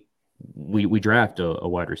hopefully we draft a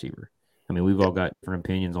wide receiver. We've all got different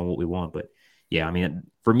opinions on what we want, but yeah,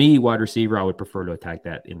 for me, wide receiver, I would prefer to attack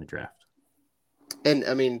that in the draft.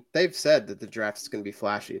 And they've said that the draft is going to be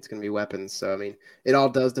flashy. It's going to be weapons. So it all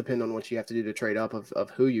does depend on what you have to do to trade up of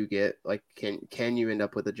who you get. Like, can you end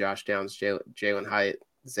up with a Josh Downs, Jalen Hyatt,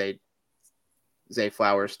 Zay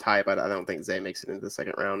Flowers type? I don't think Zay makes it into the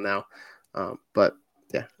second round now. But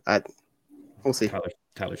yeah, we'll see.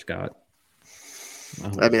 Tyler Scott.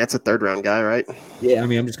 That's a third round guy, right? Yeah,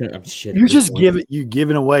 I'm shit. You're just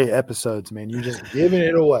giving away episodes, man. You're just giving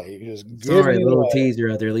it away. You're just giving it away. Teaser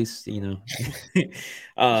out there, at least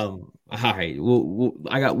all right. Well,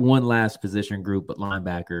 I got one last position group, but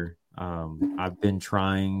linebacker. I've been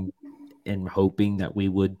trying and hoping that we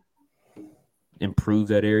would improve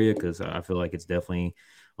that area because I feel like it's definitely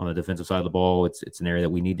on the defensive side of the ball. It's an area that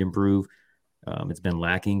we need to improve. It's been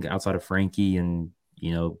lacking outside of Frankie and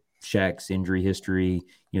Shaq's injury history.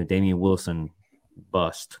 Damian Wilson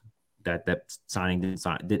bust. That signing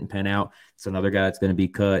didn't pan out. It's another guy that's going to be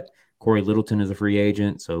cut. Corey Littleton is a free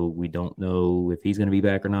agent, so we don't know if he's going to be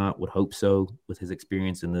back or not. Would hope so with his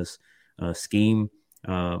experience in this scheme.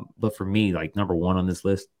 But for me, number one on this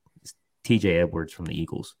list is TJ Edwards from the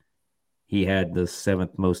Eagles. He had the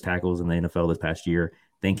 7th most tackles in the NFL this past year.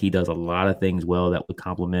 Think he does a lot of things well that would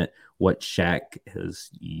complement what Shaq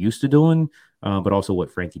is used to doing, but also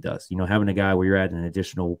what Frankie does. Having a guy where you're adding an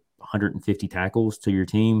additional 150 tackles to your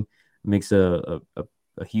team makes a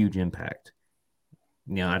huge impact.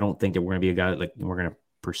 I don't think that we're going to be a guy we're going to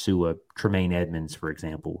pursue a Tremaine Edmonds, for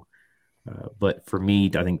example. But for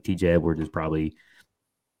me, I think TJ Edwards is probably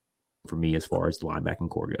for me as far as the linebacking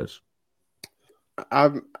core goes.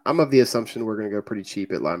 I'm of the assumption we're going to go pretty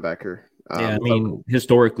cheap at linebacker. Yeah,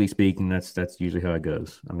 historically speaking, that's usually how it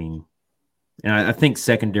goes. And I think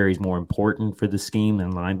secondary is more important for the scheme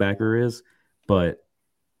than linebacker is. But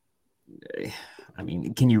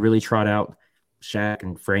can you really trot out Shaq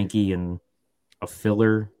and Frankie and a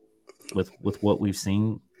filler with what we've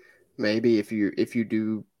seen? Maybe if you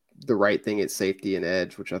do the right thing at safety and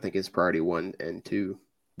edge, which I think is priority 1 and 2.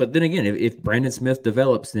 But then again, if Brandon Smith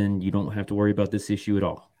develops, then you don't have to worry about this issue at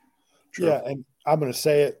all. True. Yeah, and I'm going to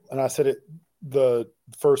say it, and I said it the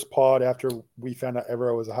first pod after we found out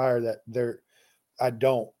Evero was a hire, that I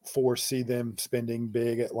don't foresee them spending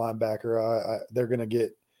big at linebacker. They're going to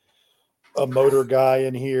get a motor guy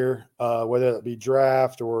in here, whether it be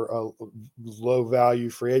draft or a low-value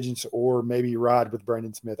free agents or maybe ride with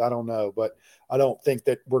Brandon Smith. I don't know, but I don't think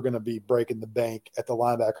that we're going to be breaking the bank at the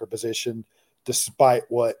linebacker position, despite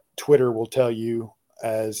what Twitter will tell you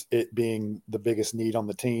as it being the biggest need on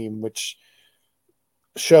the team, which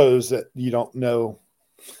shows that you don't know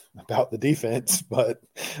about the defense, but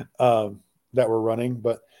that we're running.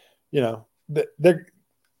 But,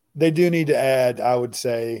 they do need to add, I would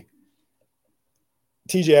say,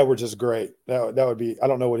 TJ Edwards is great. That would be, I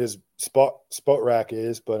don't know what his spot rack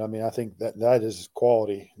is, but I mean, I think that is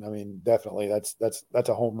quality. I mean, definitely that's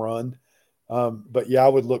a home run. But yeah, I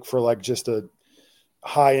would look for like just a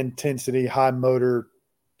high intensity, high motor,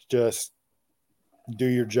 just do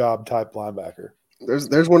your job type linebacker.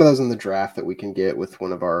 There's one of those in the draft that we can get with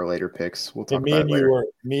one of our later picks. We'll talk about it later.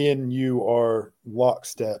 Me and you are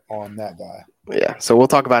lockstep on that guy. Yeah, so we'll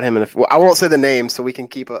talk about him I won't say the name, so we can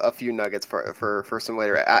keep a few nuggets for some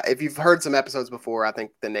later. If you've heard some episodes before, I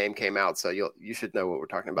think the name came out, so you should know what we're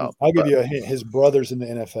talking about. I'll give you a hint. His brother's in the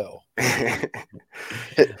NFL.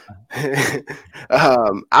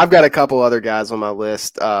 I've got a couple other guys on my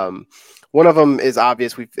list. One of them is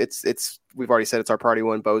obvious. We've already said it's our party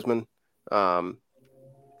one, Bozeman.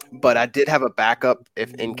 But I did have a backup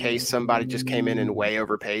in case somebody just came in and way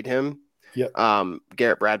overpaid him. Yep.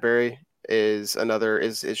 Garrett Bradbury is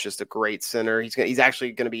just a great center. He's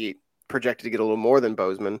actually going to be projected to get a little more than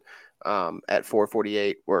Bozeman at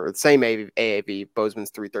 448, or the same AAV.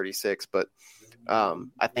 Bozeman's 336, but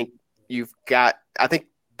I think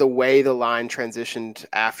the way the line transitioned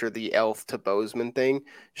after the Elf to Bozeman thing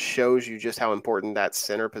shows you just how important that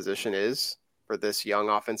center position is for this young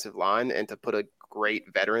offensive line, and to put a great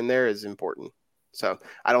veteran there is important. So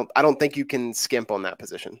I don't think you can skimp on that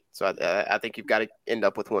position. So I think you've got to end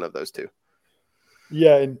up with one of those two.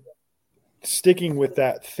 Yeah, and sticking with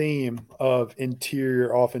that theme of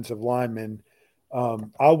interior offensive linemen,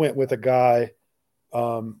 I went with a guy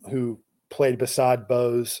who played beside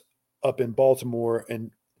Bose up in Baltimore,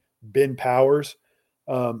 and Ben Powers,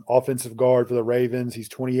 offensive guard for the Ravens. He's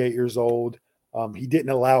 28 years old. He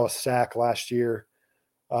didn't allow a sack last year.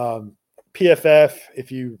 PFF,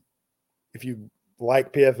 if you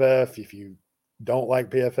like PFF, if you don't like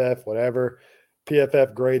PFF, whatever,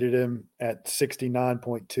 PFF graded him at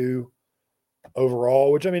 69.2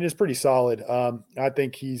 overall, which I mean is pretty solid. I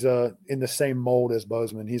think he's in the same mold as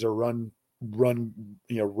Bozeman. He's a run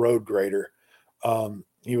road grader.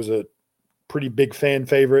 He was a pretty big fan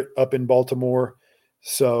favorite up in Baltimore.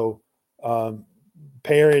 So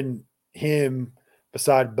pairing him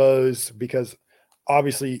beside Bose, because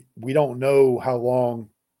obviously we don't know how long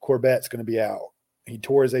Corbett's going to be out. He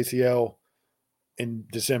tore his ACL in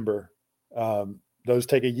December. Those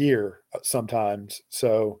take a year sometimes.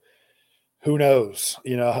 So who knows?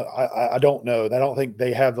 I don't know. I don't think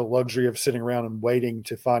they have the luxury of sitting around and waiting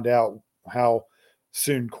to find out how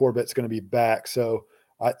soon Corbett's going to be back. So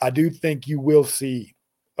I do think you will see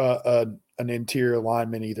an interior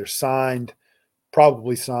lineman either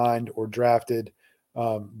probably signed or drafted.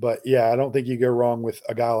 But yeah, I don't think you go wrong with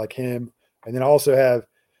a guy like him. And then also have,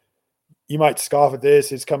 you might scoff at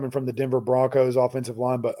this, it's coming from the Denver Broncos offensive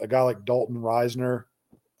line, but a guy like Dalton Reisner,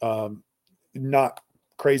 not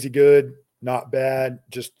crazy good, not bad,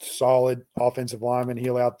 just solid offensive lineman. He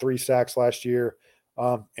allowed 3 sacks last year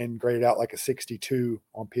and graded out like a 62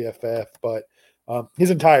 on PFF. But his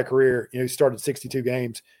entire career, he started 62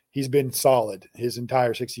 games. He's been solid his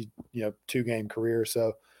entire 62 game career.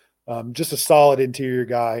 So just a solid interior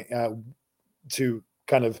guy to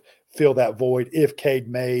kind of fill that void if Cade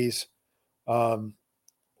Mays I'm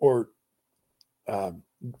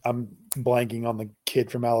blanking on the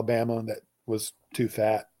kid from Alabama that was too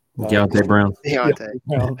fat. Deontay Brown.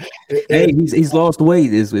 Deontay. Hey, he's lost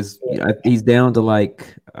weight. He's down to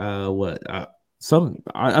like what? I saw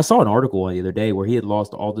an article the other day where he had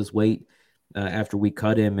lost all this weight after we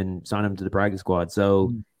cut him and signed him to the practice squad.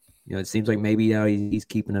 So it seems like maybe now he's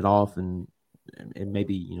keeping it off, and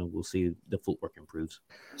maybe we'll see the footwork improves.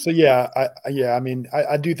 So yeah, I mean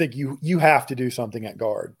I do think you have to do something at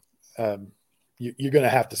guard. You're going to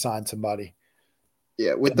have to sign somebody.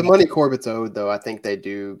 Yeah, with the money Corbett's owed, though, I think they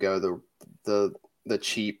do go the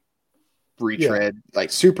cheap retread, like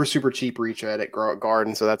super cheap retread at guard,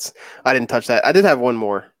 and so I didn't touch that. I did have one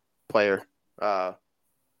more player,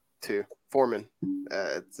 too, Foreman.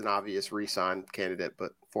 It's an obvious re-sign candidate,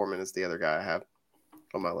 but Foreman is the other guy I have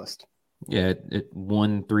on my list. Yeah, it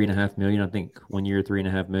won $3.5 million. I think 1 year,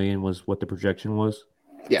 $3.5 million was what the projection was.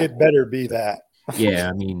 Yeah, it better be that. Yeah,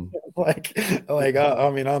 I mean, I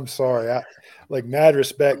mean, I'm sorry. Mad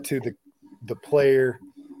respect to the player,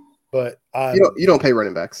 but you don't pay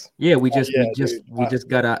running backs. Yeah, we just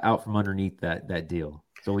got out from underneath that deal.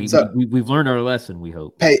 So we've learned our lesson. We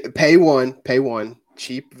hope pay one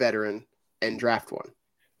cheap veteran and draft one,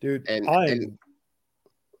 dude.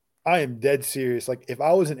 I am dead serious. Like if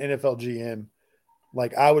I was an NFL GM,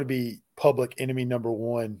 I would be public enemy number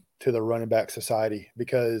one to the running back society,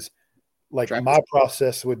 because my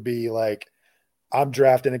process would be I'm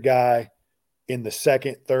drafting a guy. in the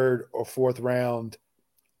second, third, or fourth round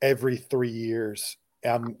every 3 years.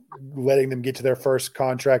 I'm letting them get to their first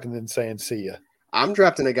contract and then saying, see ya. I'm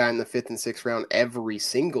drafting a guy in the 5th and 6th round every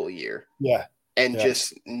single year. Yeah. And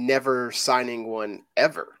just never signing one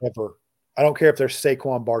ever. Ever. I don't care if they're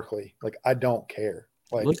Saquon Barkley. Like, I don't care.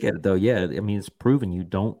 Like, look at it though. Yeah, I mean, it's proven you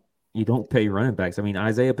don't pay running backs. I mean,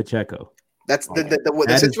 Isaiah Pacheco. That's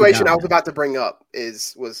the situation I was about to bring up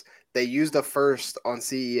was they used a first on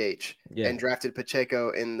CEH and drafted Pacheco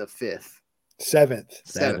in the 5th. Seventh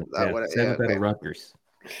at Rutgers.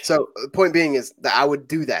 So the point being is that I would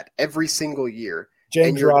do that every single year.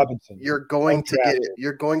 James Robinson. You're going to get it.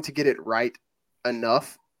 You're going to get it right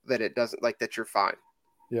enough that it doesn't that you're fine.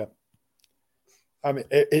 Yeah. I mean,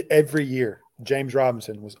 every year James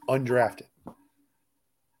Robinson was undrafted.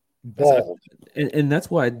 Bald. And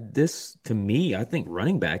that's why this, to me, I think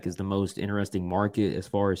running back is the most interesting market as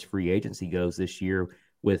far as free agency goes this year,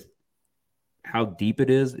 with how deep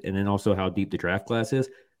it is and then also how deep the draft class is.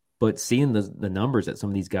 But seeing the numbers that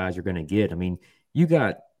some of these guys are going to get, I mean, you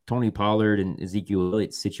got Tony Pollard and Ezekiel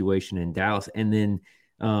Elliott's situation in Dallas, and then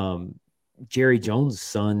Jerry Jones'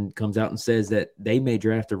 son comes out and says that they may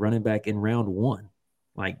draft a running back in round 1.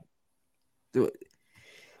 Like,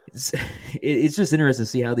 it's just interesting to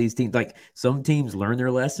see how these teams, like, some teams learn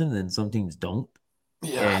their lesson and some teams don't.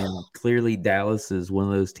 Yeah. And clearly Dallas is one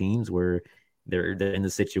of those teams where they're in the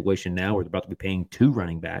situation now where they're about to be paying 2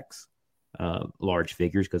 running backs large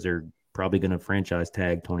figures because they're probably going to franchise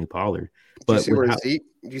tag Tony Pollard. But do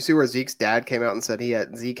you see where Zeke's dad came out and said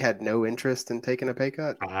Zeke had no interest in taking a pay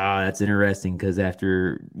cut? That's interesting, because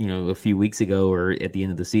after, a few weeks ago or at the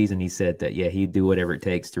end of the season, he said that, he'd do whatever it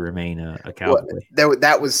takes to remain a Cowboy. Well,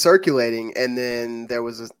 that was circulating, and then there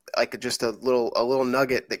was just a little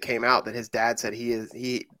nugget that came out that his dad said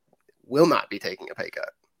he will not be taking a pay cut.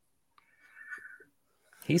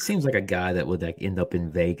 He seems like a guy that would end up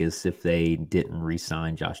in Vegas if they didn't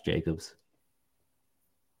re-sign Josh Jacobs.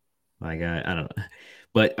 Like, I don't know.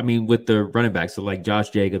 But, I mean, with the running backs, so like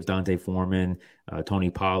Josh Jacobs, Dante Foreman,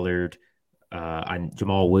 Tony Pollard,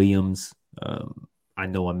 Jamal Williams. I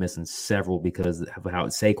know I'm missing several because of how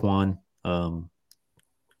it's Saquon.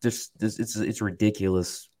 It's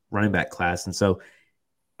ridiculous running back class. And so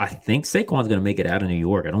I think Saquon's going to make it out of New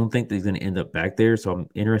York. I don't think that he's going to end up back there. So I'm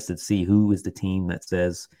interested to see who is the team that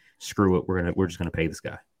says, screw it, we're just going to pay this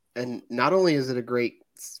guy. And not only is it a great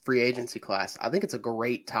free agency class, I think it's a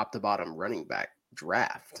great top to bottom running back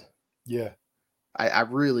draft. Yeah. I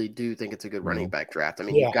really do think it's a good running back draft. I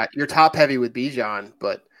mean, you've got your top heavy with Bijan,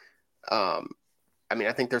 but I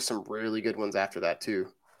think there's some really good ones after that too.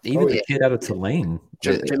 Even the kid out of Tulane.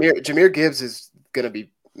 Jahmyr Gibbs is going to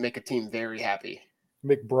make a team very happy.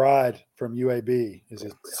 McBride from UAB is a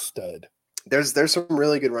stud. There's some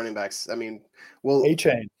really good running backs. I mean, we'll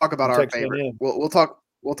talk about our favorite. We'll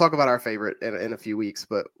talk about our favorite in a few weeks,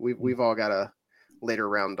 but we've all got a later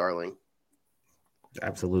round darling.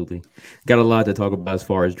 Absolutely. Got a lot to talk about as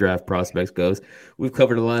far as draft prospects goes. We've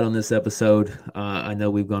covered a lot on this episode. I know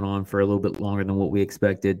we've gone on for a little bit longer than what we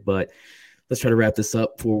expected, but let's try to wrap this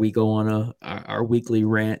up before we go on our weekly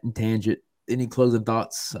rant and tangent. Any closing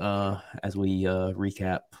thoughts as we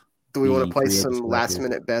recap? Do we want to place some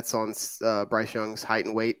last-minute bets on Bryce Young's height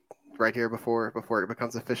and weight right here before it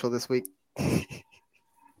becomes official this week?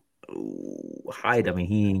 Height, I mean,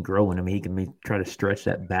 he ain't growing. I mean, he can try to stretch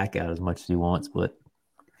that back out as much as he wants, but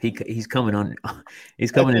he's coming on.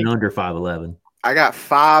 He's coming in under 5'11". I got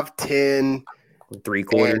 5'10",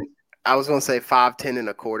 3/4. I was gonna say 5'10" and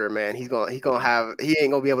a quarter, man. He ain't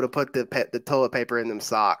gonna be able to put the toilet paper in them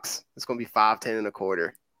socks. It's gonna be 5'10" and a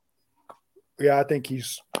quarter. Yeah, I think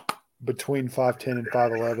he's between 5'10" and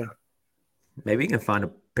 5'11". Maybe you can find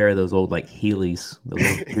a pair of those old Heelys. Those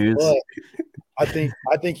shoes. I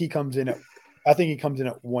think he comes in at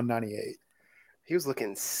 198. He was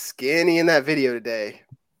looking skinny in that video today.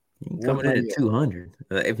 Coming in at 200.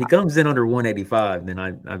 If he comes in under 185, then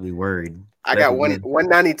I'd be worried. I got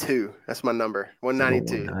 192. That's my number.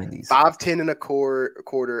 192. 5'10" and a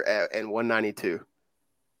quarter and 192.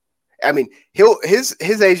 I mean, his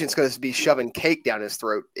agent's going to be shoving cake down his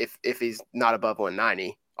throat if he's not above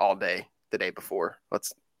 190 all day the day before.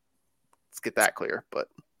 Let's get that clear. But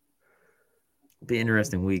be an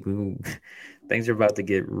interesting week. Things are about to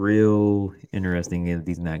get real interesting in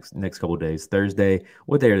these next couple of days. Thursday,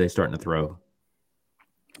 what day are they starting to throw?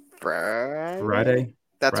 Friday.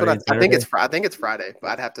 That's Friday what I think. I think it's Friday, but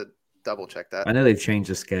I'd have to double check that. I know they've changed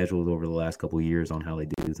the schedule over the last couple of years on how they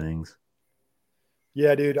do things.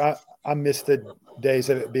 Yeah, dude, I miss the days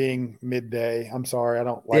of it being midday. I'm sorry, I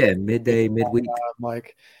don't like. Yeah, midday, midweek.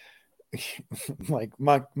 like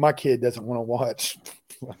my kid doesn't want to watch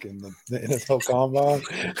fucking the NFL Combine.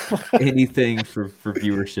 Anything for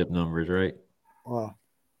viewership numbers, right? Wow.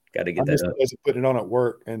 Got to get I'm that just up. putting it on at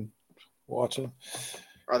work and watching.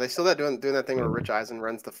 Are they still doing that thing where Rich Eisen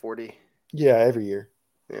runs the 40? Yeah, every year.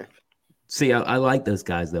 Yeah. See, I like those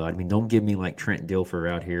guys though. I mean, don't give me like Trent Dilfer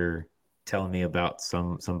out here telling me about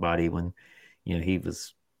somebody when, you know, he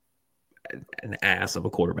was an ass of a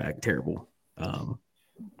quarterback, terrible.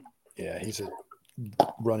 Yeah, he's a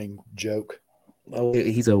running joke. Oh,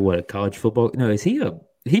 he's a college football? No, is he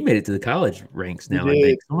he made it to the college ranks now? I did.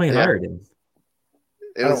 think somebody hired him.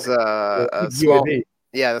 It was a small.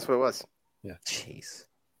 Yeah, that's what it was. Yeah. Jeez.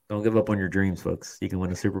 Don't give up on your dreams, folks. You can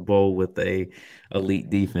win a Super Bowl with a elite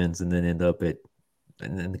defense and then end up in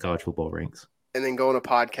the college football ranks. And then go on a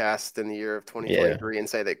podcast in the year of 2023 and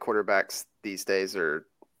say that quarterbacks these days are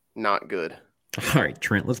not good. All right,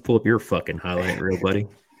 Trent, let's pull up your fucking highlight reel, buddy.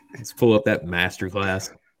 Let's pull up that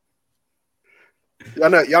masterclass. Y'all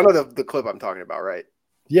know the clip I'm talking about, right?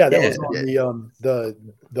 Yeah, that was on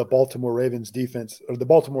the Baltimore Ravens defense, or the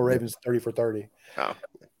Baltimore Ravens 30 for 30. Oh.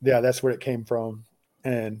 Yeah, that's where it came from.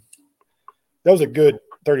 And that was a good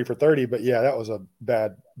 30 for 30, but yeah, that was a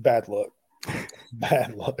bad look.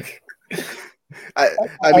 Bad look. I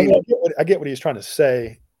mean, I get what he's trying to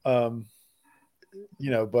say. But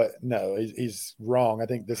no, he's wrong. I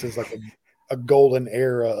think this is like a golden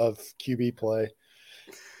era of QB play.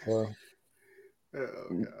 oh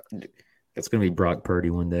God. It's going to be Brock Purdy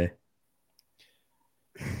one day.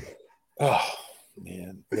 Oh,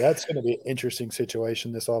 man. That's going to be an interesting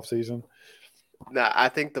situation this offseason. Nah, I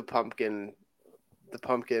think the pumpkin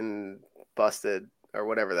busted, or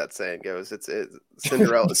whatever that saying goes. It's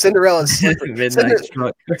Cinderella's slipper.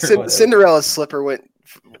 Cinderella's slipper went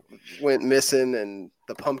missing, and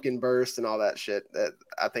the pumpkin burst and all that shit. That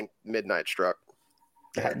I think midnight struck.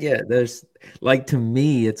 Yeah, there's like, to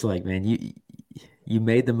me, it's like, man, you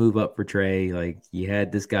made the move up for Trey. Like, you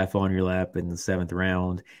had this guy fall in your lap in the 7th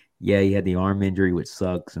round. Yeah, he had the arm injury, which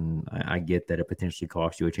sucks, and I get that it potentially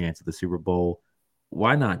cost you a chance at the Super Bowl.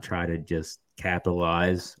 Why not try to just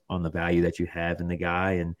capitalize on the value that you have in the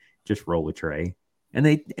guy and just roll with Trey? And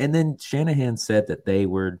then Shanahan said that they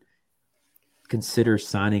would consider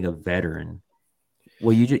signing a veteran.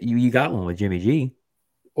 Well, you got one with Jimmy G.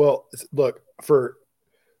 Well, look, for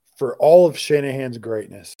all of Shanahan's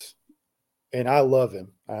greatness, and I love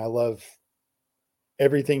him. I love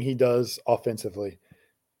everything he does offensively.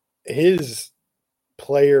 His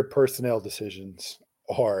player personnel decisions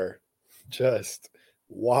are just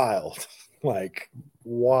wild, like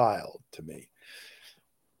wild to me.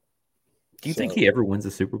 Do you think he ever wins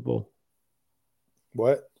a Super Bowl?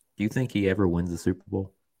 What? Do you think he ever wins the Super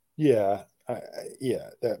Bowl? Yeah.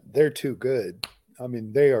 They're too good. I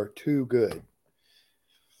mean, they are too good.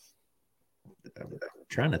 I'm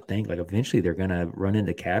trying to think, like, eventually they're going to run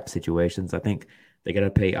into cap situations. I think they got to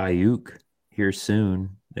pay Ayuk here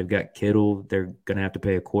soon. They've got Kittle. They're going to have to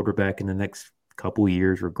pay a quarterback in the next couple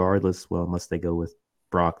years regardless. Well, unless they go with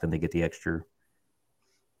Brock, then they get the extra.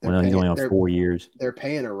 Well, he's only on 4 years. They're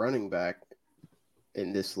paying a running back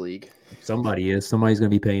in this league. Somebody is. Somebody's going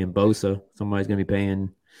to be paying Bosa. Somebody's going to be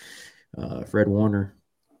paying Fred Warner.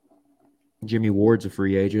 Jimmy Ward's a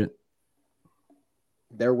free agent.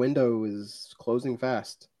 Their window is closing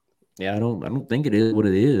fast. Yeah, I don't think it is what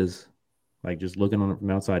it is. Like, just looking on it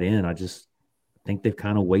from outside in, I just think they've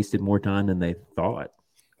kind of wasted more time than they thought.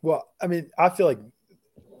 Well, I mean, I feel like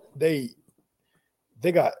they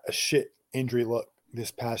got a shit injury luck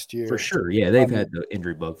this past year. For sure. Yeah, they've had the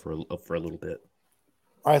injury bug for a little bit.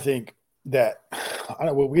 I think that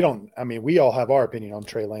we all have our opinion on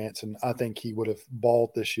Trey Lance, and I think he would have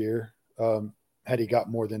balled this year had he got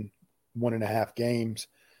more than 1.5 games.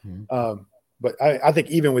 Mm-hmm. But I think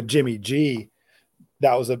even with Jimmy G, they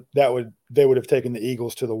would have taken the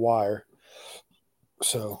Eagles to the wire.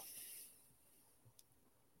 So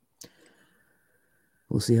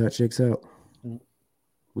we'll see how it shakes out.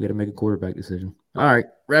 We got to make a quarterback decision. All right,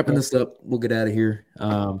 wrapping this up. We'll get out of here.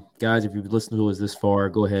 Guys, if you've listened to us this far,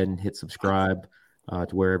 go ahead and hit subscribe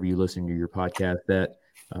to wherever you listen to your podcast at.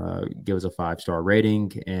 Give us a 5-star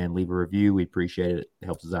rating and leave a review. We appreciate it. It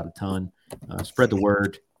helps us out a ton. Spread the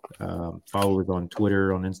word. Follow us on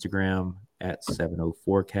Twitter, on Instagram at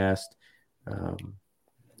 70forecast.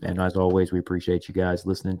 And as always, we appreciate you guys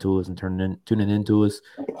listening to us and tuning into us.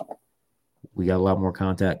 We got a lot more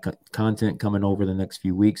content coming over the next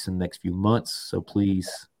few weeks and next few months. So please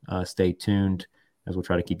stay tuned as we'll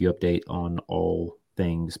try to keep you updated on all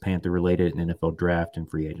things Panther related and NFL draft and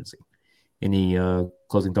free agency. Any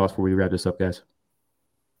closing thoughts before we wrap this up, guys?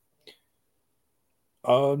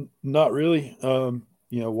 Not really.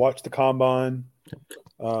 Watch the combine,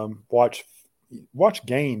 watch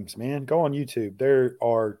games, man. Go on YouTube. There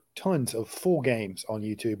are tons of full games on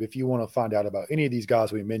YouTube. If you want to find out about any of these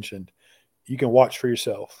guys we mentioned, you can watch for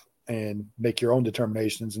yourself and make your own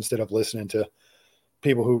determinations instead of listening to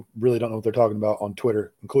people who really don't know what they're talking about on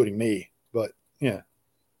Twitter, including me. But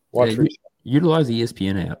watch for yourself. Utilize the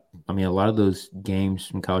ESPN app. I mean, a lot of those games,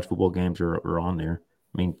 some college football games are on there.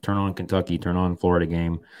 I mean, turn on Kentucky, turn on Florida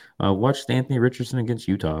game. Watch Anthony Richardson against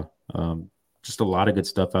Utah. Just a lot of good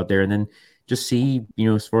stuff out there. And then just see,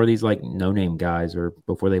 as far as these like no-name guys or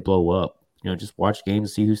before they blow up, just watch games and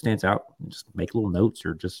see who stands out. And just make little notes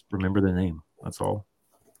or just remember the name. That's all.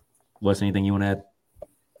 Wes, anything you want to add?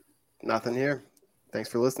 Nothing here. Thanks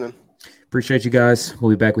for listening. Appreciate you guys. We'll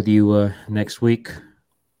be back with you next week.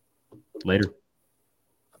 Later.